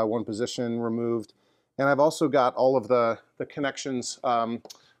 1 position removed. And I've also got all of the connections, I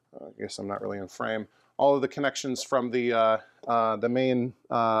guess I'm not really in frame, all of the connections from the main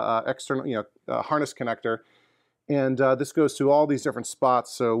external, harness connector. And this goes to all these different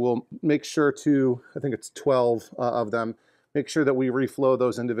spots, so we'll make sure to, I think it's 12 of them, make sure that we reflow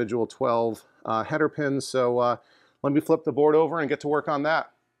those individual 12 header pins. So let me flip the board over and get to work on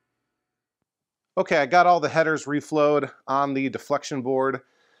that. Okay, I got all the headers reflowed on the deflection board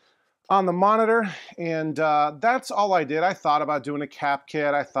on the monitor, and that's all I did. I thought about doing a cap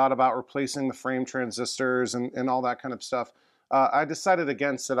kit. I thought about replacing the frame transistors and all that kind of stuff. I decided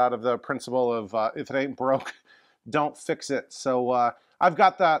against it out of the principle of if it ain't broke, don't fix it. So I've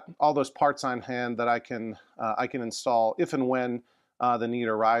got all those parts on hand that I can install if and when the need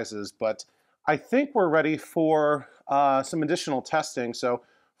arises. But I think we're ready for some additional testing. So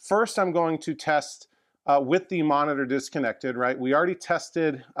first, I'm going to test with the monitor disconnected. Right, we already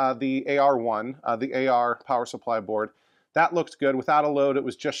tested the AR1, the AR power supply board. That looked good. Without a load, it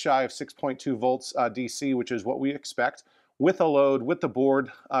was just shy of 6.2 volts DC, which is what we expect. With a load, with the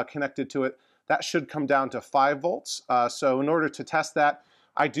board connected to it, that should come down to 5 volts. So in order to test that,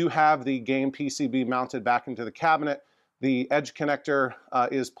 I do have the game PCB mounted back into the cabinet. The edge connector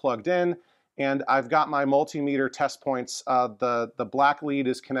is plugged in, and I've got my multimeter test points. The black lead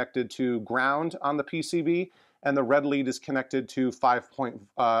is connected to ground on the PCB, and the red lead is connected to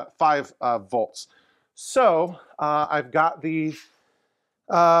 5.5 volts. So I've got the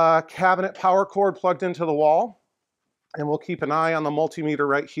cabinet power cord plugged into the wall, and we'll keep an eye on the multimeter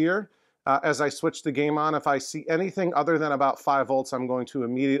right here. As I switch the game on, if I see anything other than about 5 volts, I'm going to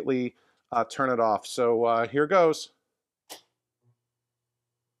immediately turn it off. So here goes.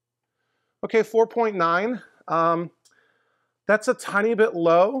 Okay, 4.9. That's a tiny bit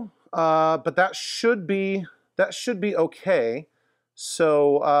low, but that should be okay.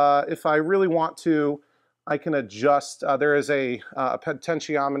 So if I really want to, I can adjust. There is a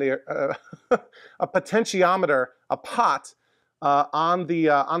potentiometer, a pot on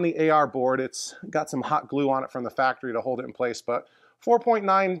the AR board. It's got some hot glue on it from the factory to hold it in place. But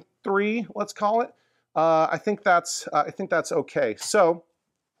 4.93, let's call it. I think that's okay. So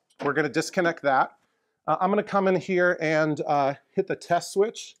we're going to disconnect that. I'm going to come in here and hit the test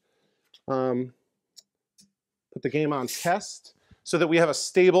switch. Put the game on test so that we have a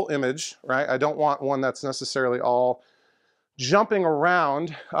stable image, right? I don't want one that's necessarily all jumping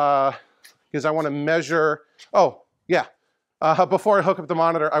around because I want to measure. Oh, yeah. Before I hook up the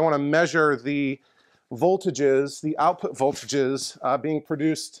monitor, I want to measure the voltages, the output voltages being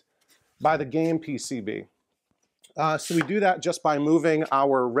produced by the game PCB. So we do that just by moving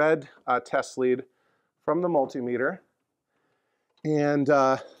our red test lead from the multimeter, and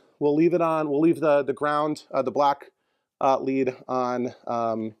we'll leave it on. We'll leave the ground, the black lead on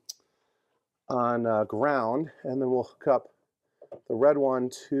ground, and then we'll hook up the red one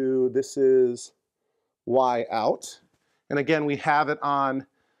to, this is Y out. And again, we have it on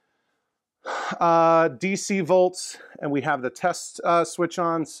DC volts, and we have the test switch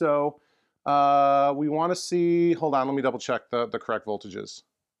on. So we want to see, hold on, let me double check the correct voltages.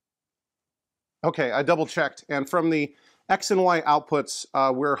 Okay, I double checked, and from the X and Y outputs,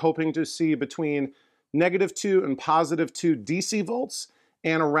 we're hoping to see between -2 and +2 DC volts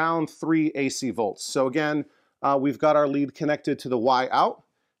and around 3 AC volts. So again, we've got our lead connected to the Y out,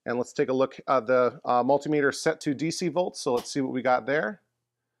 and let's take a look at the multimeter set to DC volts. So let's see what we got there.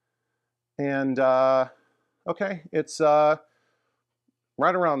 And okay, it's right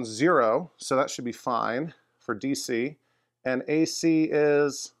around 0, so that should be fine for DC. And AC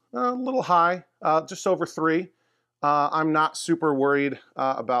is a little high, just over 3. I'm not super worried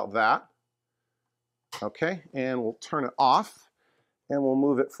about that. Okay, and we'll turn it off, and we'll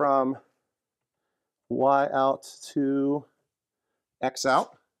move it from Y out to X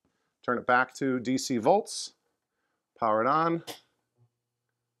out. Turn it back to DC volts, power it on,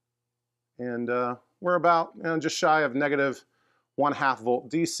 and we're about just shy of -1/2 volt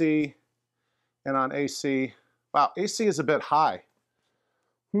DC, and on AC, wow, AC is a bit high.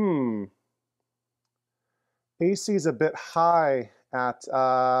 AC is a bit high at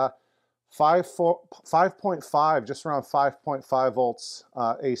 5.5, just around 5.5 volts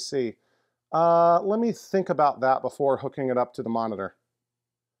AC. Let me think about that before hooking it up to the monitor.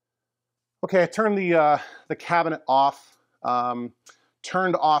 Okay, I turned the cabinet off,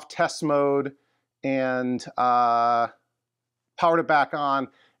 turned off test mode, and powered it back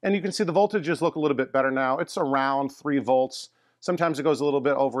on. And you can see the voltages look a little bit better now. It's around 3 volts. Sometimes it goes a little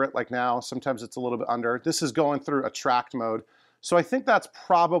bit over it, like now. Sometimes it's a little bit under. This is going through attract mode. So I think that's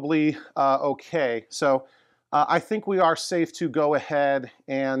probably okay. So I think we are safe to go ahead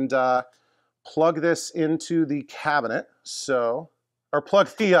and plug this into the cabinet. So, or plug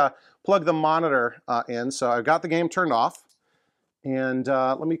the monitor in. So I've got the game turned off. And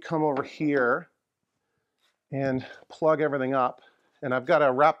let me come over here and plug everything up. And I've got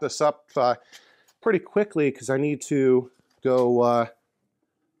to wrap this up pretty quickly because I need to go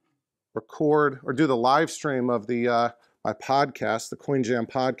record or do the live stream of the my podcast, the Coin Jam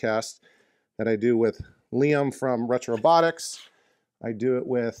podcast that I do with Liam from Retro Robotics. I do it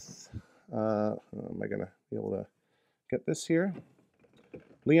with, am I going to be able to get this here?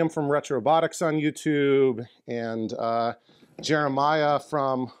 Liam from Retro Robotics on YouTube, and Jeremiah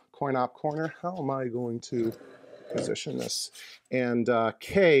from Coin Op Corner. How am I going to position this? And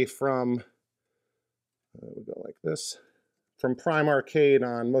Kay from, we'll go like this, from Prime Arcade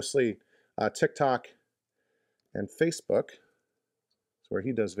on mostly TikTok and Facebook. That's where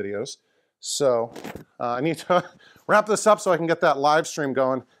he does videos. So I need to wrap this up so I can get that live stream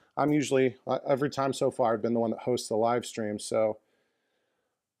going. I'm usually, every time so far, I've been the one that hosts the live stream. So,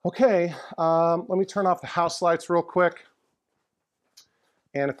 okay, let me turn off the house lights real quick.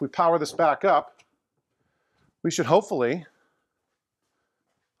 And if we power this back up, we should hopefully,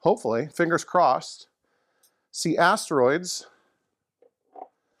 fingers crossed, see Asteroids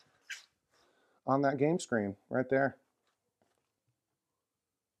on that game screen right there.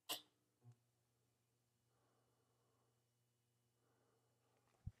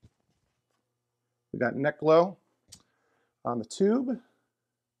 got neck glow on the tube.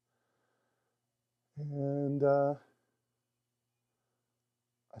 And I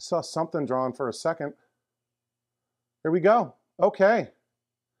saw something drawn for a second. Here we go. Okay.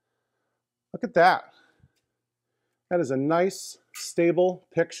 Look at that. That is a nice, stable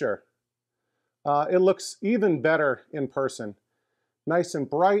picture. It looks even better in person. Nice and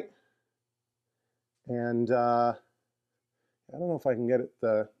bright. And I don't know if I can get it.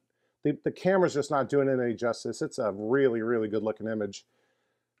 The camera's just not doing it any justice. It's a really, really good looking image.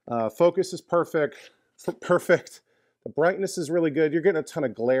 Focus is perfect. The brightness is really good. You're getting a ton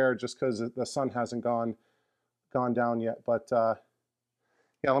of glare just because the sun hasn't gone down yet. But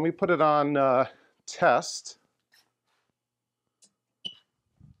yeah, let me put it on test.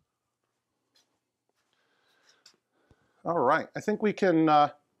 All right, I think we can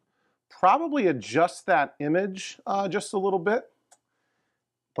probably adjust that image just a little bit.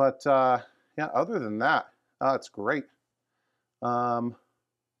 But yeah, other than that, it's great. Yeah,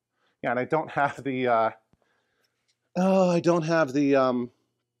 and I don't have the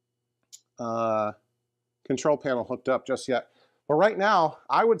control panel hooked up just yet. But right now,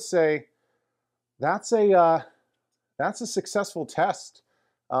 I would say that's a successful test.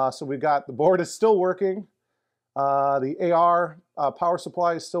 So we've got the board is still working, the AR power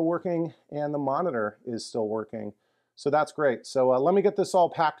supply is still working, and the monitor is still working. So that's great. So let me get this all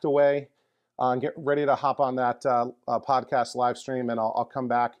packed away and get ready to hop on that podcast live stream, and I'll come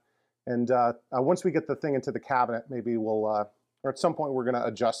back. And once we get the thing into the cabinet, maybe we'll, or at some point, we're going to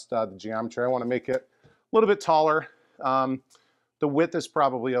adjust the geometry. I want to make it a little bit taller. The width is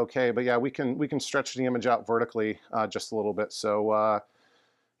probably okay, but yeah, we can stretch the image out vertically just a little bit. So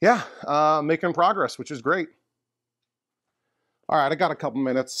yeah, making progress, which is great. All right, I got a couple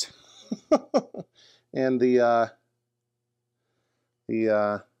minutes, and the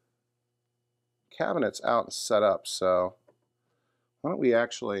cabinet's out and set up. So why don't we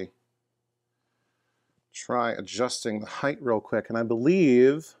actually try adjusting the height real quick? And I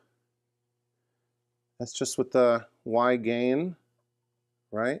believe that's just with the Y gain,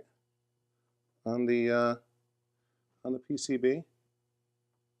 right? On the PCB.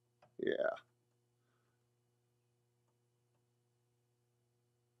 Yeah.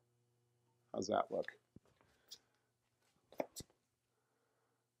 How's that look?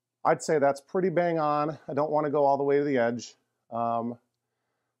 I'd say that's pretty bang on. I don't want to go all the way to the edge. Well,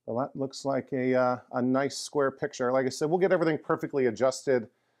 that looks like a nice square picture. Like I said, we'll get everything perfectly adjusted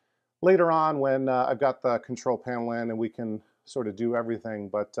later on when I've got the control panel in and we can sort of do everything.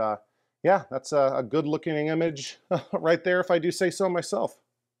 But yeah, that's a good looking image right there, if I do say so myself.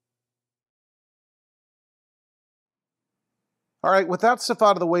 All right, with that stuff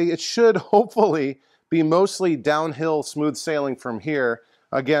out of the way, it should hopefully be mostly downhill smooth sailing from here.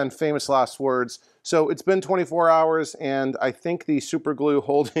 Again, famous last words. So it's been 24 hours, and I think the super glue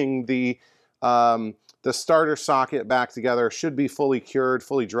holding the starter socket back together should be fully cured,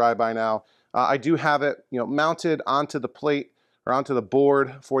 fully dry by now. I do have it, mounted onto the plate or onto the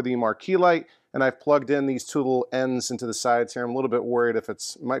board for the marquee light, and I've plugged in these two little ends into the sides here. I'm a little bit worried if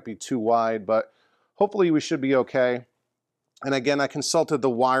it might be too wide, but hopefully we should be okay. And again, I consulted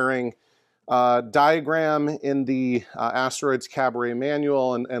the wiring diagram in the Asteroids Cabaret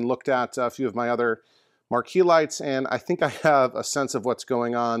manual and looked at a few of my other marquee lights, and I think I have a sense of what's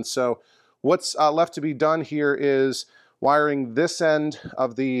going on. So what's left to be done here is wiring this end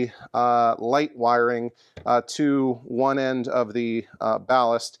of the light wiring to one end of the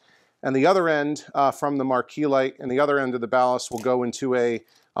ballast, and the other end from the marquee light and the other end of the ballast will go into a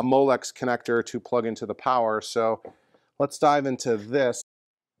Molex connector to plug into the power. So let's dive into this.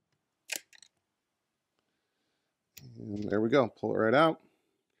 And there we go. Pull it right out.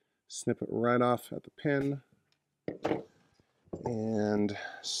 Snip it right off at the pin. And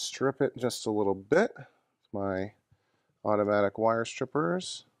strip it just a little bit with my automatic wire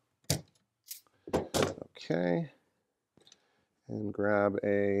strippers. Okay. And grab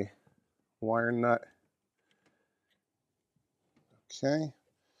a wire nut. Okay.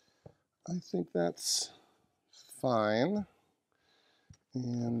 I think that's fine.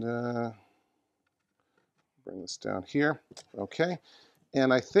 And bring this down here. Okay.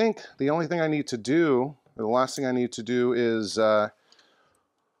 And I think the only thing I need to do, or the last thing I need to do, is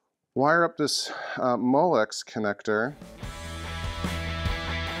wire up this Molex connector.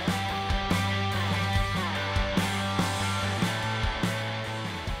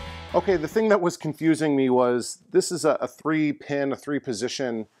 Okay, the thing that was confusing me was this is a three-pin, a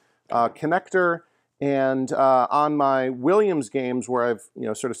three-position connector. And on my Williams games, where I've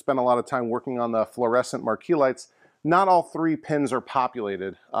sort of spent a lot of time working on the fluorescent marquee lights, not all 3 pins are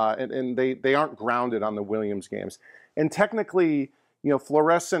populated, and they aren't grounded on the Williams games. And technically,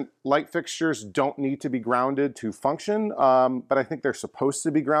 fluorescent light fixtures don't need to be grounded to function, but I think they're supposed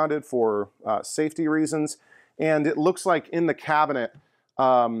to be grounded for safety reasons. And it looks like in the cabinet,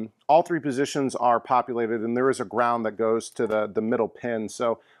 all 3 positions are populated, and there is a ground that goes to the middle pin.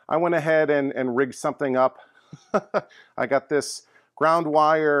 So I went ahead and rigged something up. I got this ground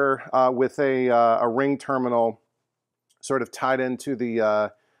wire with a ring terminal sort of tied into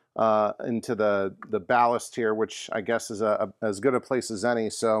the ballast here, which I guess is as good a place as any.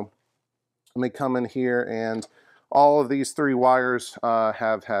 So let me come in here, and all of these 3 wires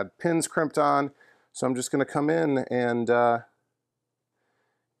have had pins crimped on. So I'm just going to come in and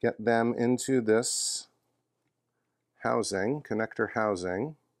get them into this housing, connector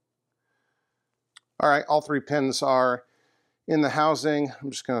housing. All right, all 3 pins are in the housing.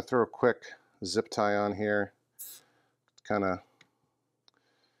 I'm just going to throw a quick zip tie on here, kind of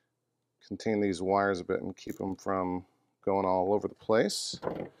contain these wires a bit and keep them from going all over the place.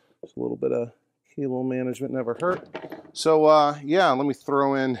 Just a little bit of cable management never hurt. So yeah, let me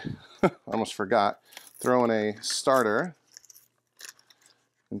throw in, I almost forgot, throw in a starter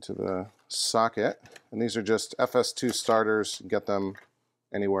into the socket. And these are just FS2 starters. Get them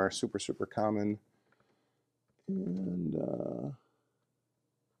anywhere, super, super common. And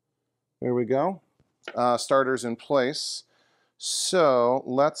there we go. Starters in place. So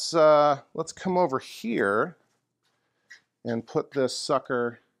let's come over here and put this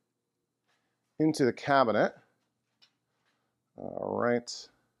sucker into the cabinet. All right.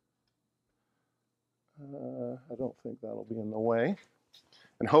 I don't think that'll be in the way.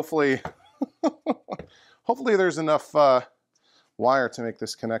 And hopefully, hopefully there's enough wire to make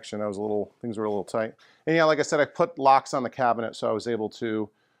this connection. Things were a little tight. And yeah, like I said, I put locks on the cabinet, so I was able to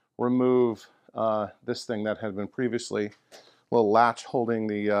remove this thing that had been previously a little latch holding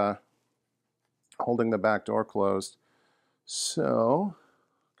the back door closed. So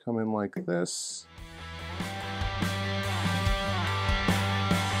come in like this.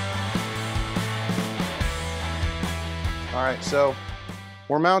 All right, so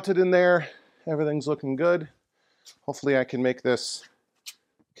we're mounted in there. Everything's looking good. Hopefully I can make this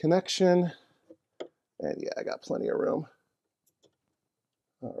connection. And yeah, I got plenty of room.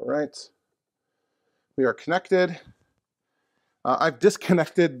 All right. We are connected. I've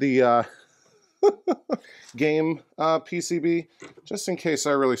disconnected the game PCB just in case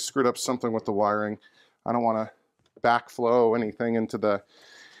I really screwed up something with the wiring. I don't want to backflow anything into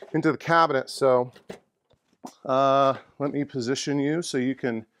the cabinet. So let me position you so you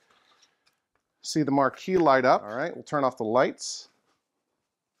can see the marquee light up. All right, we'll turn off the lights.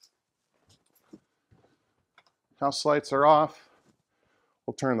 House lights are off.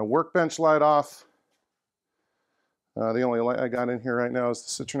 We'll turn the workbench light off. The only light I got in here right now is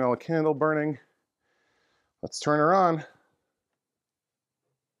the citronella candle burning. Let's turn her on. If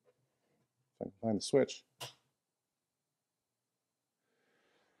I can find the switch.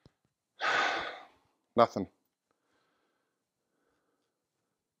 Nothing.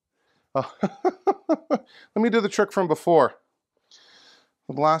 Oh. Let me do the trick from before.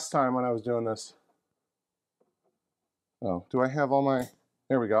 The last time when I was doing this. Oh, do I have all my...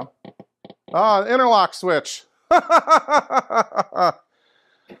 There we go. Ah, the interlock switch.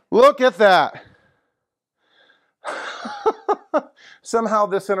 Look at that. Somehow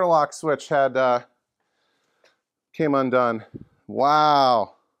this interlock switch had came undone.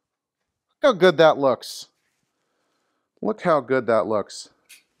 Wow. Look how good that looks. Look how good that looks.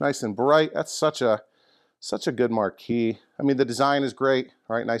 Nice and bright. That's such a good marquee. I mean, the design is great,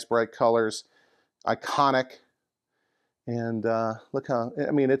 right? Nice bright colors, iconic. And look how,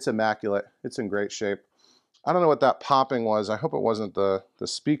 I mean, it's immaculate. It's in great shape. I don't know what that popping was. I hope it wasn't the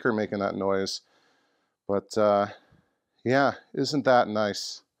speaker making that noise. But yeah, isn't that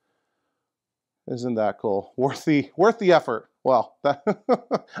nice? Isn't that cool? Worth the effort. Well,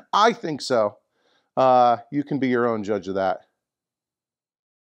 I think so. You can be your own judge of that.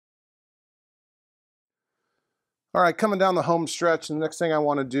 All right, coming down the home stretch, and the next thing I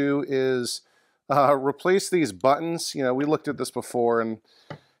want to do is replace these buttons. You know, we looked at this before, and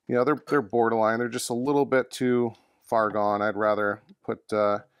you know they're borderline. They're just a little bit too far gone. I'd rather put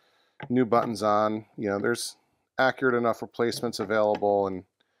new buttons on. You know, there's accurate enough replacements available, and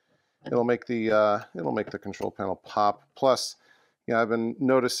it'll make the control panel pop. Plus, you know, I've been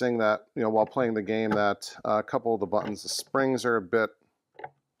noticing that, you know, while playing the game, that a couple of the buttons, the springs are a bit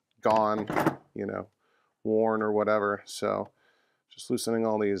gone, you know, worn or whatever. So just loosening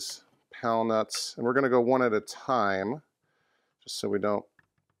all these pal nuts, and we're going to go one at a time just so we don't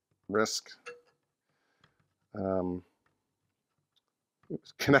risk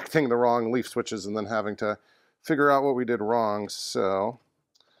connecting the wrong leaf switches and then having to figure out what we did wrong. So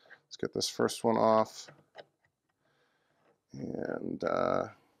let's get this first one off. And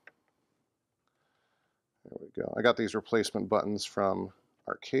there we go. I got these replacement buttons from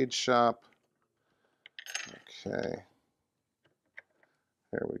Arcade Shop. Okay.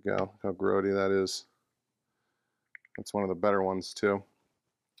 There we go. Look how grody that is. That's one of the better ones too.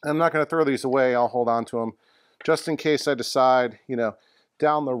 I'm not going to throw these away. I'll hold on to them just in case I decide, you know,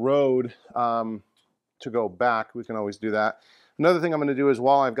 down the road to go back. We can always do that. Another thing I'm going to do is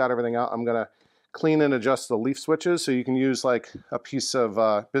while I've got everything out, I'm going to clean and adjust the leaf switches. So you can use like a piece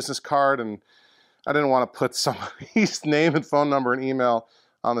of business card, and I didn't want to put somebody's name and phone number and email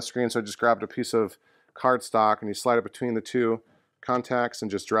on the screen, so I just grabbed a piece of cardstock and you slide it between the two contacts and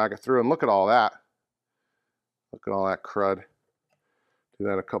just drag it through. And look at all that. Look at all that crud. Do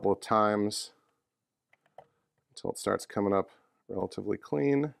that a couple of times until it starts coming up relatively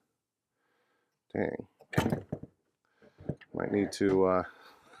clean. Dang. Might need to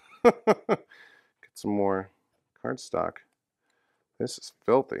get some more cardstock. This is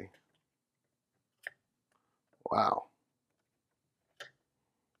filthy. Wow.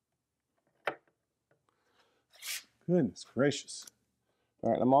 Goodness gracious.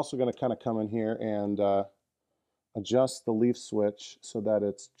 All right, I'm also going to kind of come in here and adjust the leaf switch so that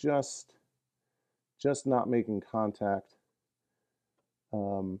it's just not making contact,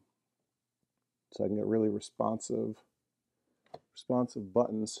 so I can get really responsive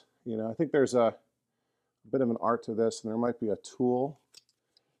buttons. You know, I think there's a bit of an art to this, and there might be a tool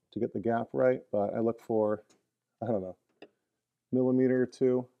to get the gap right, but I look for, I don't know, millimeter or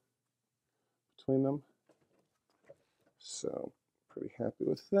two between them. So pretty happy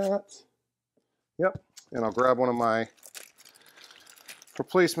with that. Yep, and I'll grab one of my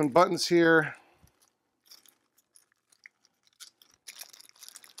replacement buttons here.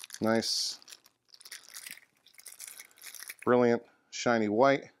 Nice, brilliant, shiny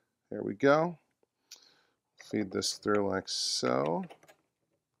white. There we go. Feed this through like so.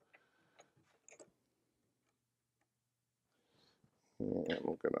 And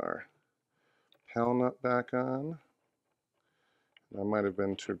we'll get our paddle nut back on. I might have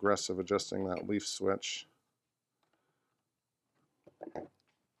been too aggressive adjusting that leaf switch.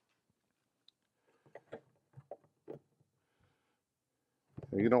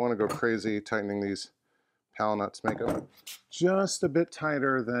 You don't want to go crazy tightening these paddle nuts. Make them just a bit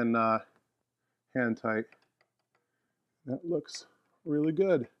tighter than hand tight. That looks really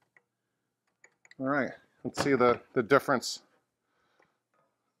good. All right, let's see the difference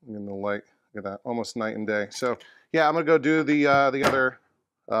in the light. Look at that, almost night and day. So yeah, I'm gonna go do the other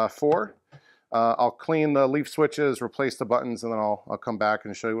four. I'll clean the leaf switches, replace the buttons, and then I'll come back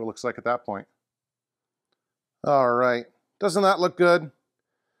and show you what it looks like at that point. All right, doesn't that look good?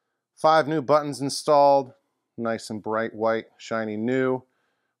 5 new buttons installed, nice and bright white, shiny new,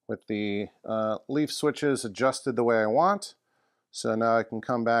 with the leaf switches adjusted the way I want. So now I can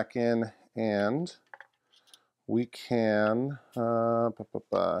come back in and we can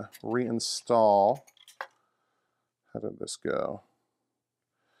reinstall. How did this go?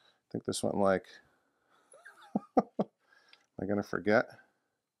 I think this went like, am I gonna forget?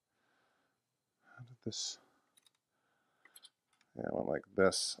 How did this? Yeah, it went like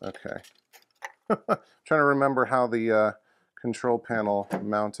this. Okay. Trying to remember how the control panel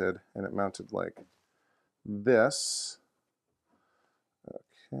mounted, and it mounted like this.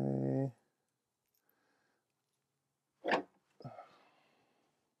 Okay.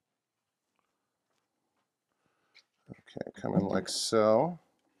 Okay, come in like so.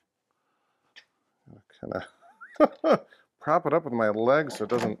 Kind of prop it up with my legs so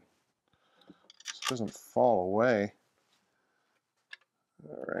it doesn't fall away.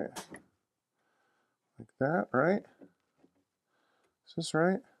 All right, like that, right? Is this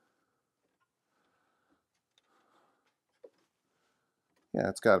right? Yeah,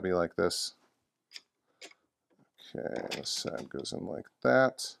 it's got to be like this. Okay, this side goes in like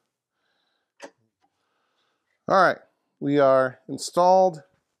that. All right, we are installed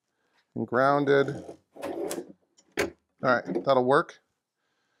and grounded. All right, that'll work.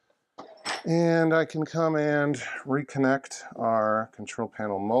 And I can come and reconnect our control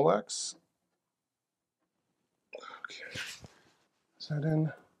panel Molex. Okay, is that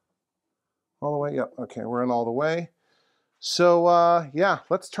in all the way? Yep, okay, we're in all the way. So yeah,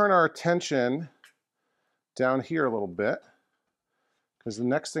 let's turn our attention down here a little bit, because the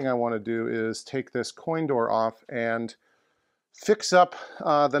next thing I want to do is take this coin door off and fix up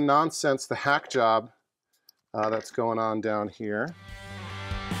the nonsense, the hack job that's going on down here.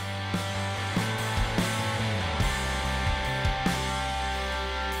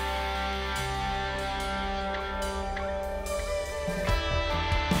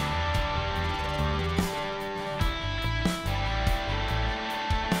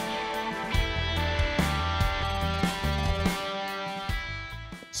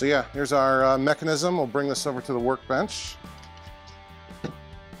 So yeah, here's our mechanism. We'll bring this over to the workbench.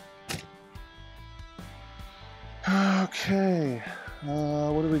 Okay,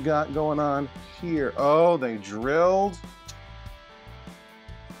 what do we got going on here? Oh, they drilled.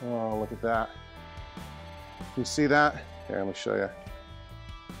 Oh, look at that. You see that? Here, let me show you.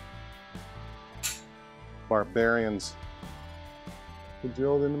 Barbarians. They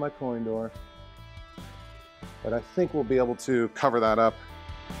drilled into my coin door. But I think we'll be able to cover that up.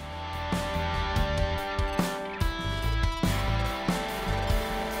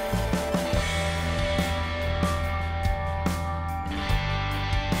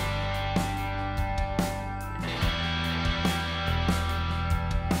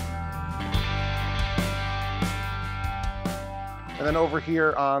 And then over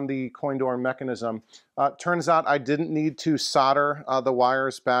here on the coin door mechanism, turns out I didn't need to solder the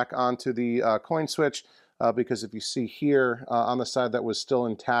wires back onto the coin switch because if you see here on the side that was still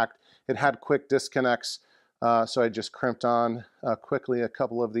intact, it had quick disconnects. So I just crimped on quickly a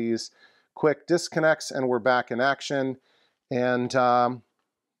couple of these quick disconnects and we're back in action. And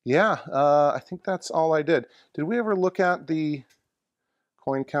yeah, I think that's all I did. Did we ever look at the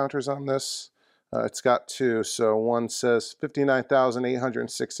coin counters on this? It's got two, so one says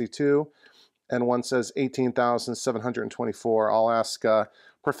 59,862 and one says 18,724. I'll ask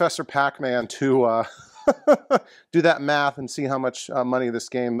Professor Pac-Man to do that math and see how much money this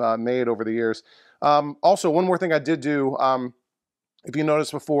game made over the years. Also, one more thing I did do, if you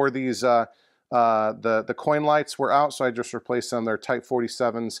notice before, these the coin lights were out, so I just replaced them. They're Type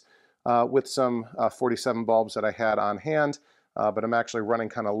 47s with some 47 bulbs that I had on hand. But I'm actually running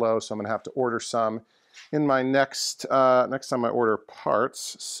kind of low, so I'm going to have to order some in my next time I order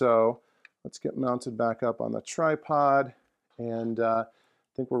parts. So let's get mounted back up on the tripod, and I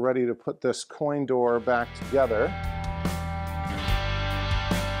think we're ready to put this coin door back together.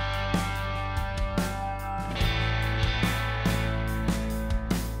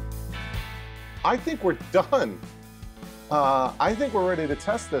 I think we're done. I think we're ready to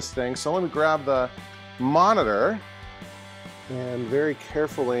test this thing, so let me grab the monitor and very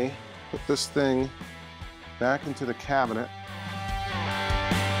carefully put this thing back into the cabinet.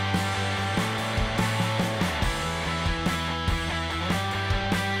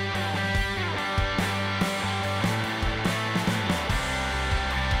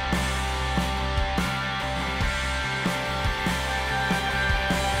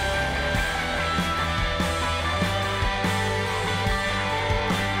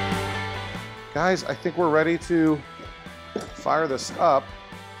 Guys, I think we're ready to fire this up.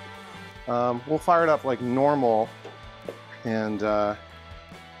 We'll fire it up like normal, and then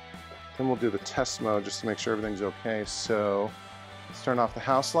we'll do the test mode just to make sure everything's okay. So let's turn off the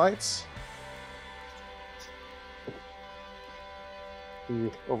house lights, the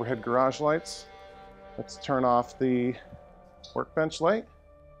overhead garage lights. Let's turn off the workbench light,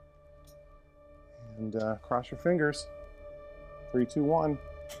 and cross your fingers. 3, 2, 1.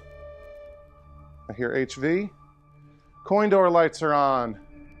 I hear HV. Coin door lights are on.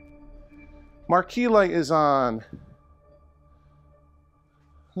 Marquee light is on.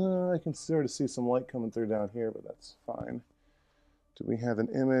 I can sort of see some light coming through down here, but that's fine. Do we have an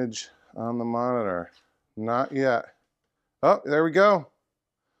image on the monitor? Not yet. Oh, there we go.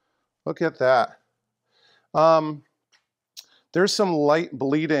 Look at that. There's some light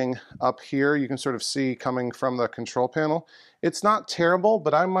bleeding up here. You can sort of see coming from the control panel. It's not terrible,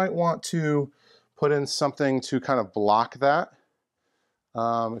 but I might want to put in something to kind of block that.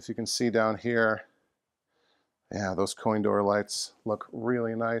 If you can see down here, yeah, those coin door lights look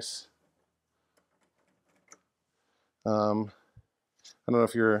really nice. I don't know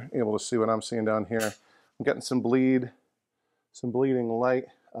if you're able to see what I'm seeing down here. I'm getting some bleeding light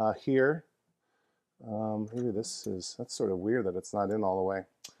here. Maybe that's sort of weird that it's not in all the way.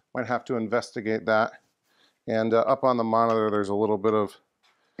 Might have to investigate that. And up on the monitor, there's a little bit of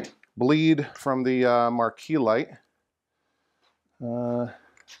bleed from the marquee light. But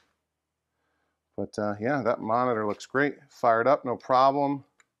yeah, that monitor looks great. Fired up, no problem.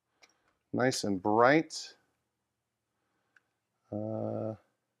 Nice and bright. Yeah,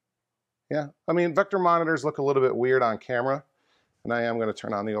 I mean, vector monitors look a little bit weird on camera, and I am going to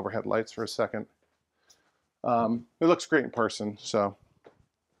turn on the overhead lights for a second. It looks great in person, so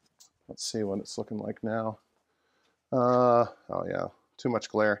let's see what it's looking like now. Oh yeah, too much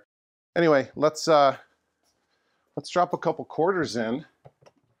glare. Anyway, let's drop a couple quarters in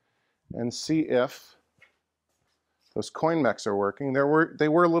and see if those coin mechs are working. They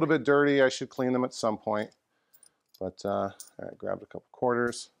were a little bit dirty. I should clean them at some point. But all right, grabbed a couple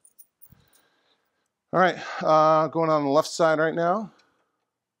quarters. All right, going on the left side right now.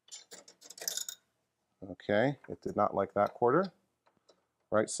 Okay, it did not like that quarter.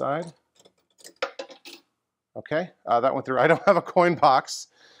 Right side. Okay, that went through. I don't have a coin box.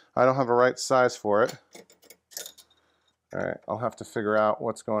 I don't have a right size for it. All right, I'll have to figure out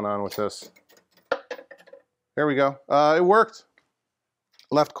what's going on with this. There we go. It worked.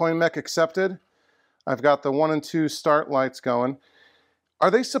 Left coin mech accepted. I've got the 1 and 2 start lights going. Are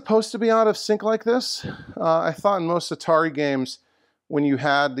they supposed to be out of sync like this? I thought in most Atari games, when you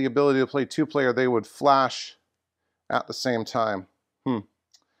had the ability to play 2-player, they would flash at the same time.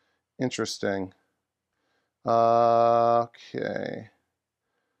 Interesting. Okay.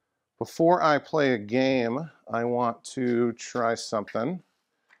 Before I play a game, I want to try something.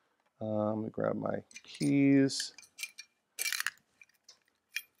 Let me grab my keys. Let's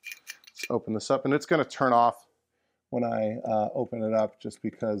open this up, and it's going to turn off when I open it up, just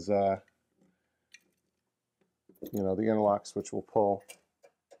because you know, the interlock switch will pull.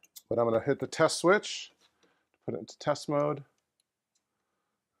 But I'm going to hit the test switch, put it into test mode.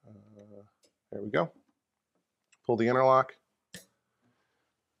 There we go. Pull the interlock.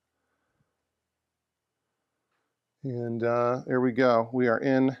 And there we go. We are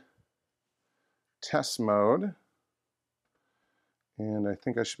in test mode. And I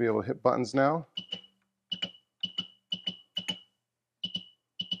think I should be able to hit buttons now.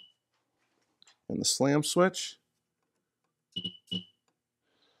 And the slam switch.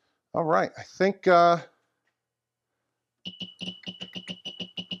 All right, I think, and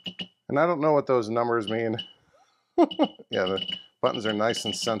I don't know what those numbers mean. Yeah, the buttons are nice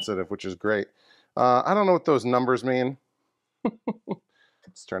and sensitive, which is great. I don't know what those numbers mean.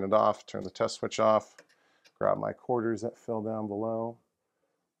 Let's turn it off, turn the test switch off, grab my quarters that fell down below.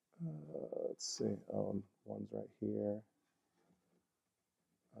 Let's see, oh, one's right here.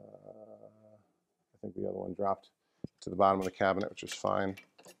 I think the other one dropped to the bottom of the cabinet, which is fine.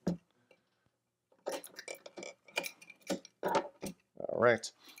 All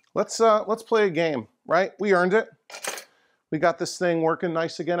right, let's play a game, right? We earned it. We got this thing working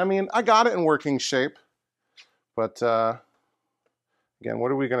nice again. I mean, I got it in working shape, but again,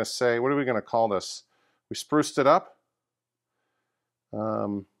 what are we going to say? What are we going to call this? We spruced it up.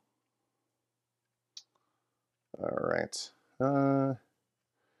 All right.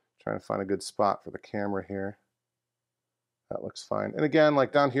 Trying to find a good spot for the camera here. That looks fine. And again,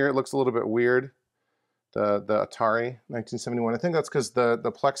 like down here, it looks a little bit weird. The Atari 1971. I think that's because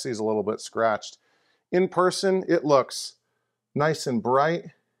the plexi is a little bit scratched. In person, it looks nice and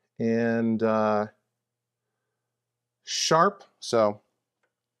bright and sharp. So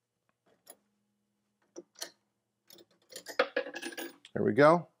there we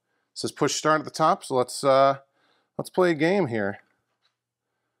go. It says push start at the top. So let's play a game here.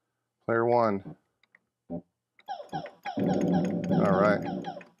 Player 1. All right.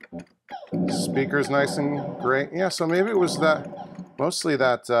 Speaker's nice and great. Yeah, so maybe it was mostly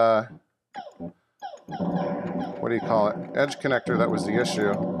that, what do you call it? Edge connector that was the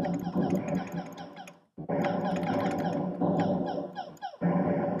issue.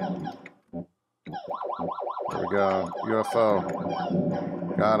 There we go.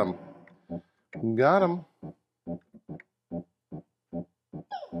 UFO. Got him. Got him.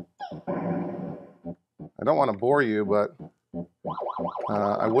 I don't want to bore you, but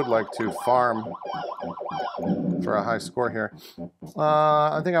I would like to farm for a high score here.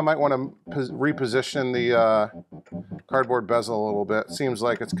 I think I might want to reposition the cardboard bezel a little bit. Seems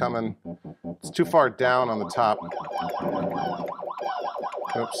like it's coming, it's too far down on the top.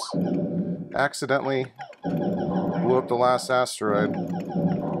 Oops. Accidentally blew up the last asteroid.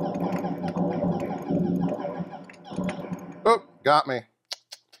 Oh, got me.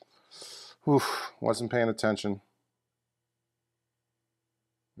 Oof, wasn't paying attention.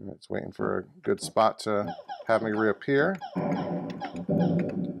 It's waiting for a good spot to have me reappear.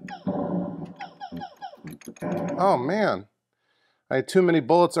 Oh man, I had too many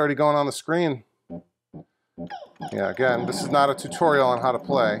bullets already going on the screen. Yeah, again, this is not a tutorial on how to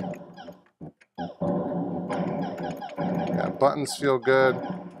play. Yeah, buttons feel good.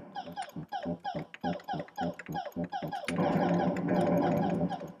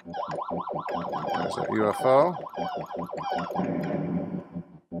 There's that UFO.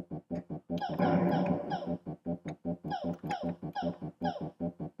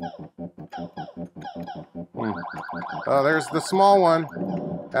 Oh, there's the small one.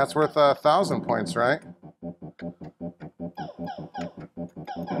 That's worth 1,000 points, right?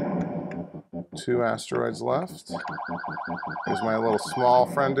 2 asteroids left. There's my little small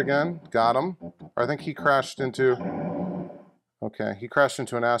friend again. Got him. I think he crashed into... Okay, he crashed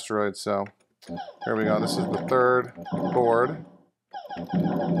into an asteroid, so... Here we go. This is the 3rd board.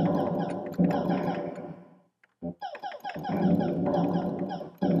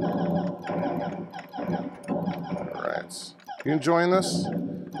 Alright. You enjoying this?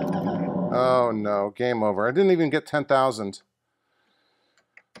 Oh no, game over. I didn't even get 10,000.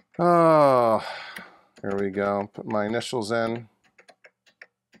 Oh, here we go. Put my initials in.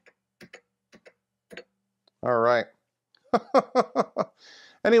 Alright.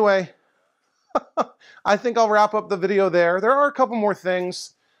 Anyway, I think I'll wrap up the video there. There are a couple more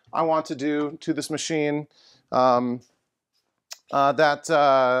things I want to do to this machine. What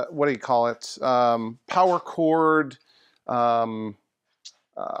do you call it? Power cord, what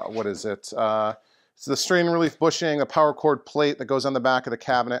is it? It's the strain relief bushing, a power cord plate that goes on the back of the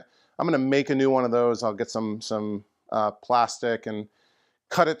cabinet. I'm going to make a new one of those. I'll get some plastic and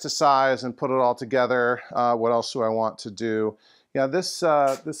cut it to size and put it all together. What else do I want to do? Yeah, this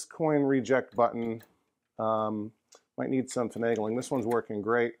coin reject button might need some finagling. This one's working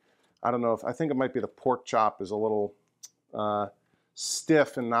great. I don't know if, I think it might be the pork chop is a little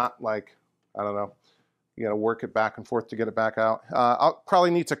stiff and not like, I don't know, you gotta work it back and forth to get it back out. I'll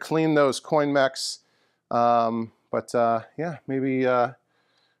probably need to clean those coin mechs, yeah, maybe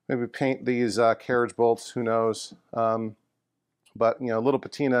paint these carriage bolts, who knows. But you know, a little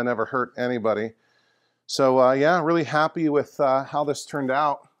patina never hurt anybody. So yeah, really happy with how this turned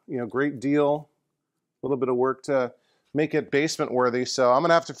out. You know, great deal. A little bit of work to make it basement worthy. So I'm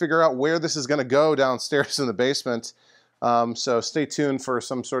gonna have to figure out where this is gonna go downstairs in the basement. So stay tuned for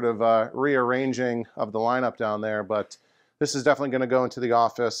some sort of rearranging of the lineup down there. But this is definitely gonna go into the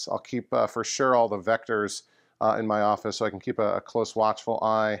office. I'll keep for sure all the vectors in my office so I can keep a close watchful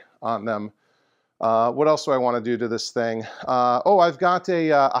eye on them. What else do I want to do to this thing? Oh, I've got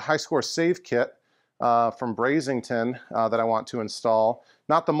a high score save kit from Brazington that I want to install.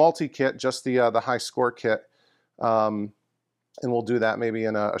 Not the multi-kit, just the high score kit. And we'll do that maybe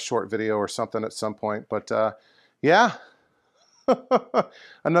in a short video or something at some point. But yeah,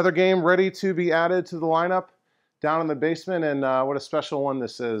 another game ready to be added to the lineup down in the basement. And what a special one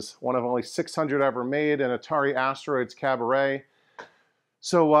this is. One of only 600 ever made, an Atari Asteroids Cabaret.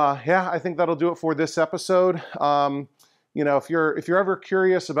 So yeah, I think that'll do it for this episode. You know, if you're ever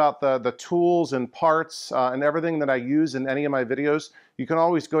curious about the tools and parts and everything that I use in any of my videos, you can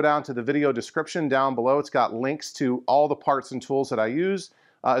always go down to the video description down below. It's got links to all the parts and tools that I use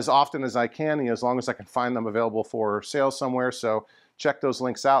as often as I can, you know, as long as I can find them available for sale somewhere. So check those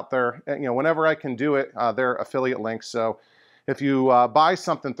links out there. And, you know, whenever I can do it, they're affiliate links. So if you buy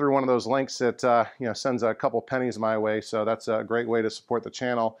something through one of those links, it you know, sends a couple pennies my way. So that's a great way to support the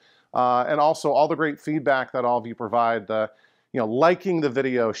channel. And also all the great feedback that all of you provide, you know, liking the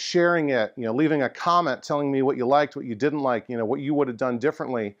video, sharing it, you know, leaving a comment telling me what you liked, what you didn't like, you know, what you would have done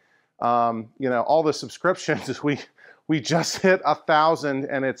differently. You know, all the subscriptions, we just hit 1,000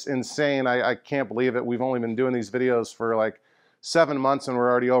 and it's insane. I can't believe it. We've only been doing these videos for like 7 months and we're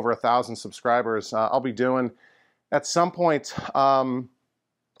already over 1,000 subscribers. I'll be doing at some point, you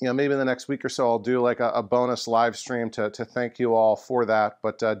know, maybe in the next week or so, I'll do like a bonus live stream to thank you all for that,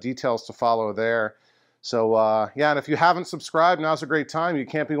 but details to follow there. So yeah, and if you haven't subscribed, now's a great time. You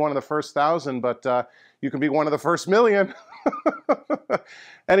can't be one of the first 1,000, but you can be one of the first 1,000,000.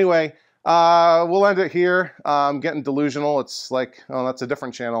 Anyway, we'll end it here. I'm getting delusional. It's like, oh, that's a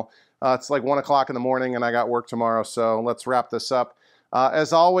different channel. It's like 1 o'clock in the morning and I got work tomorrow, so let's wrap this up.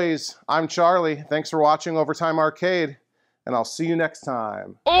 As always, I'm Charlie. Thanks for watching Overtime Arcade, and I'll see you next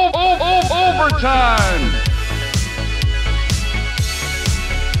time. Overtime!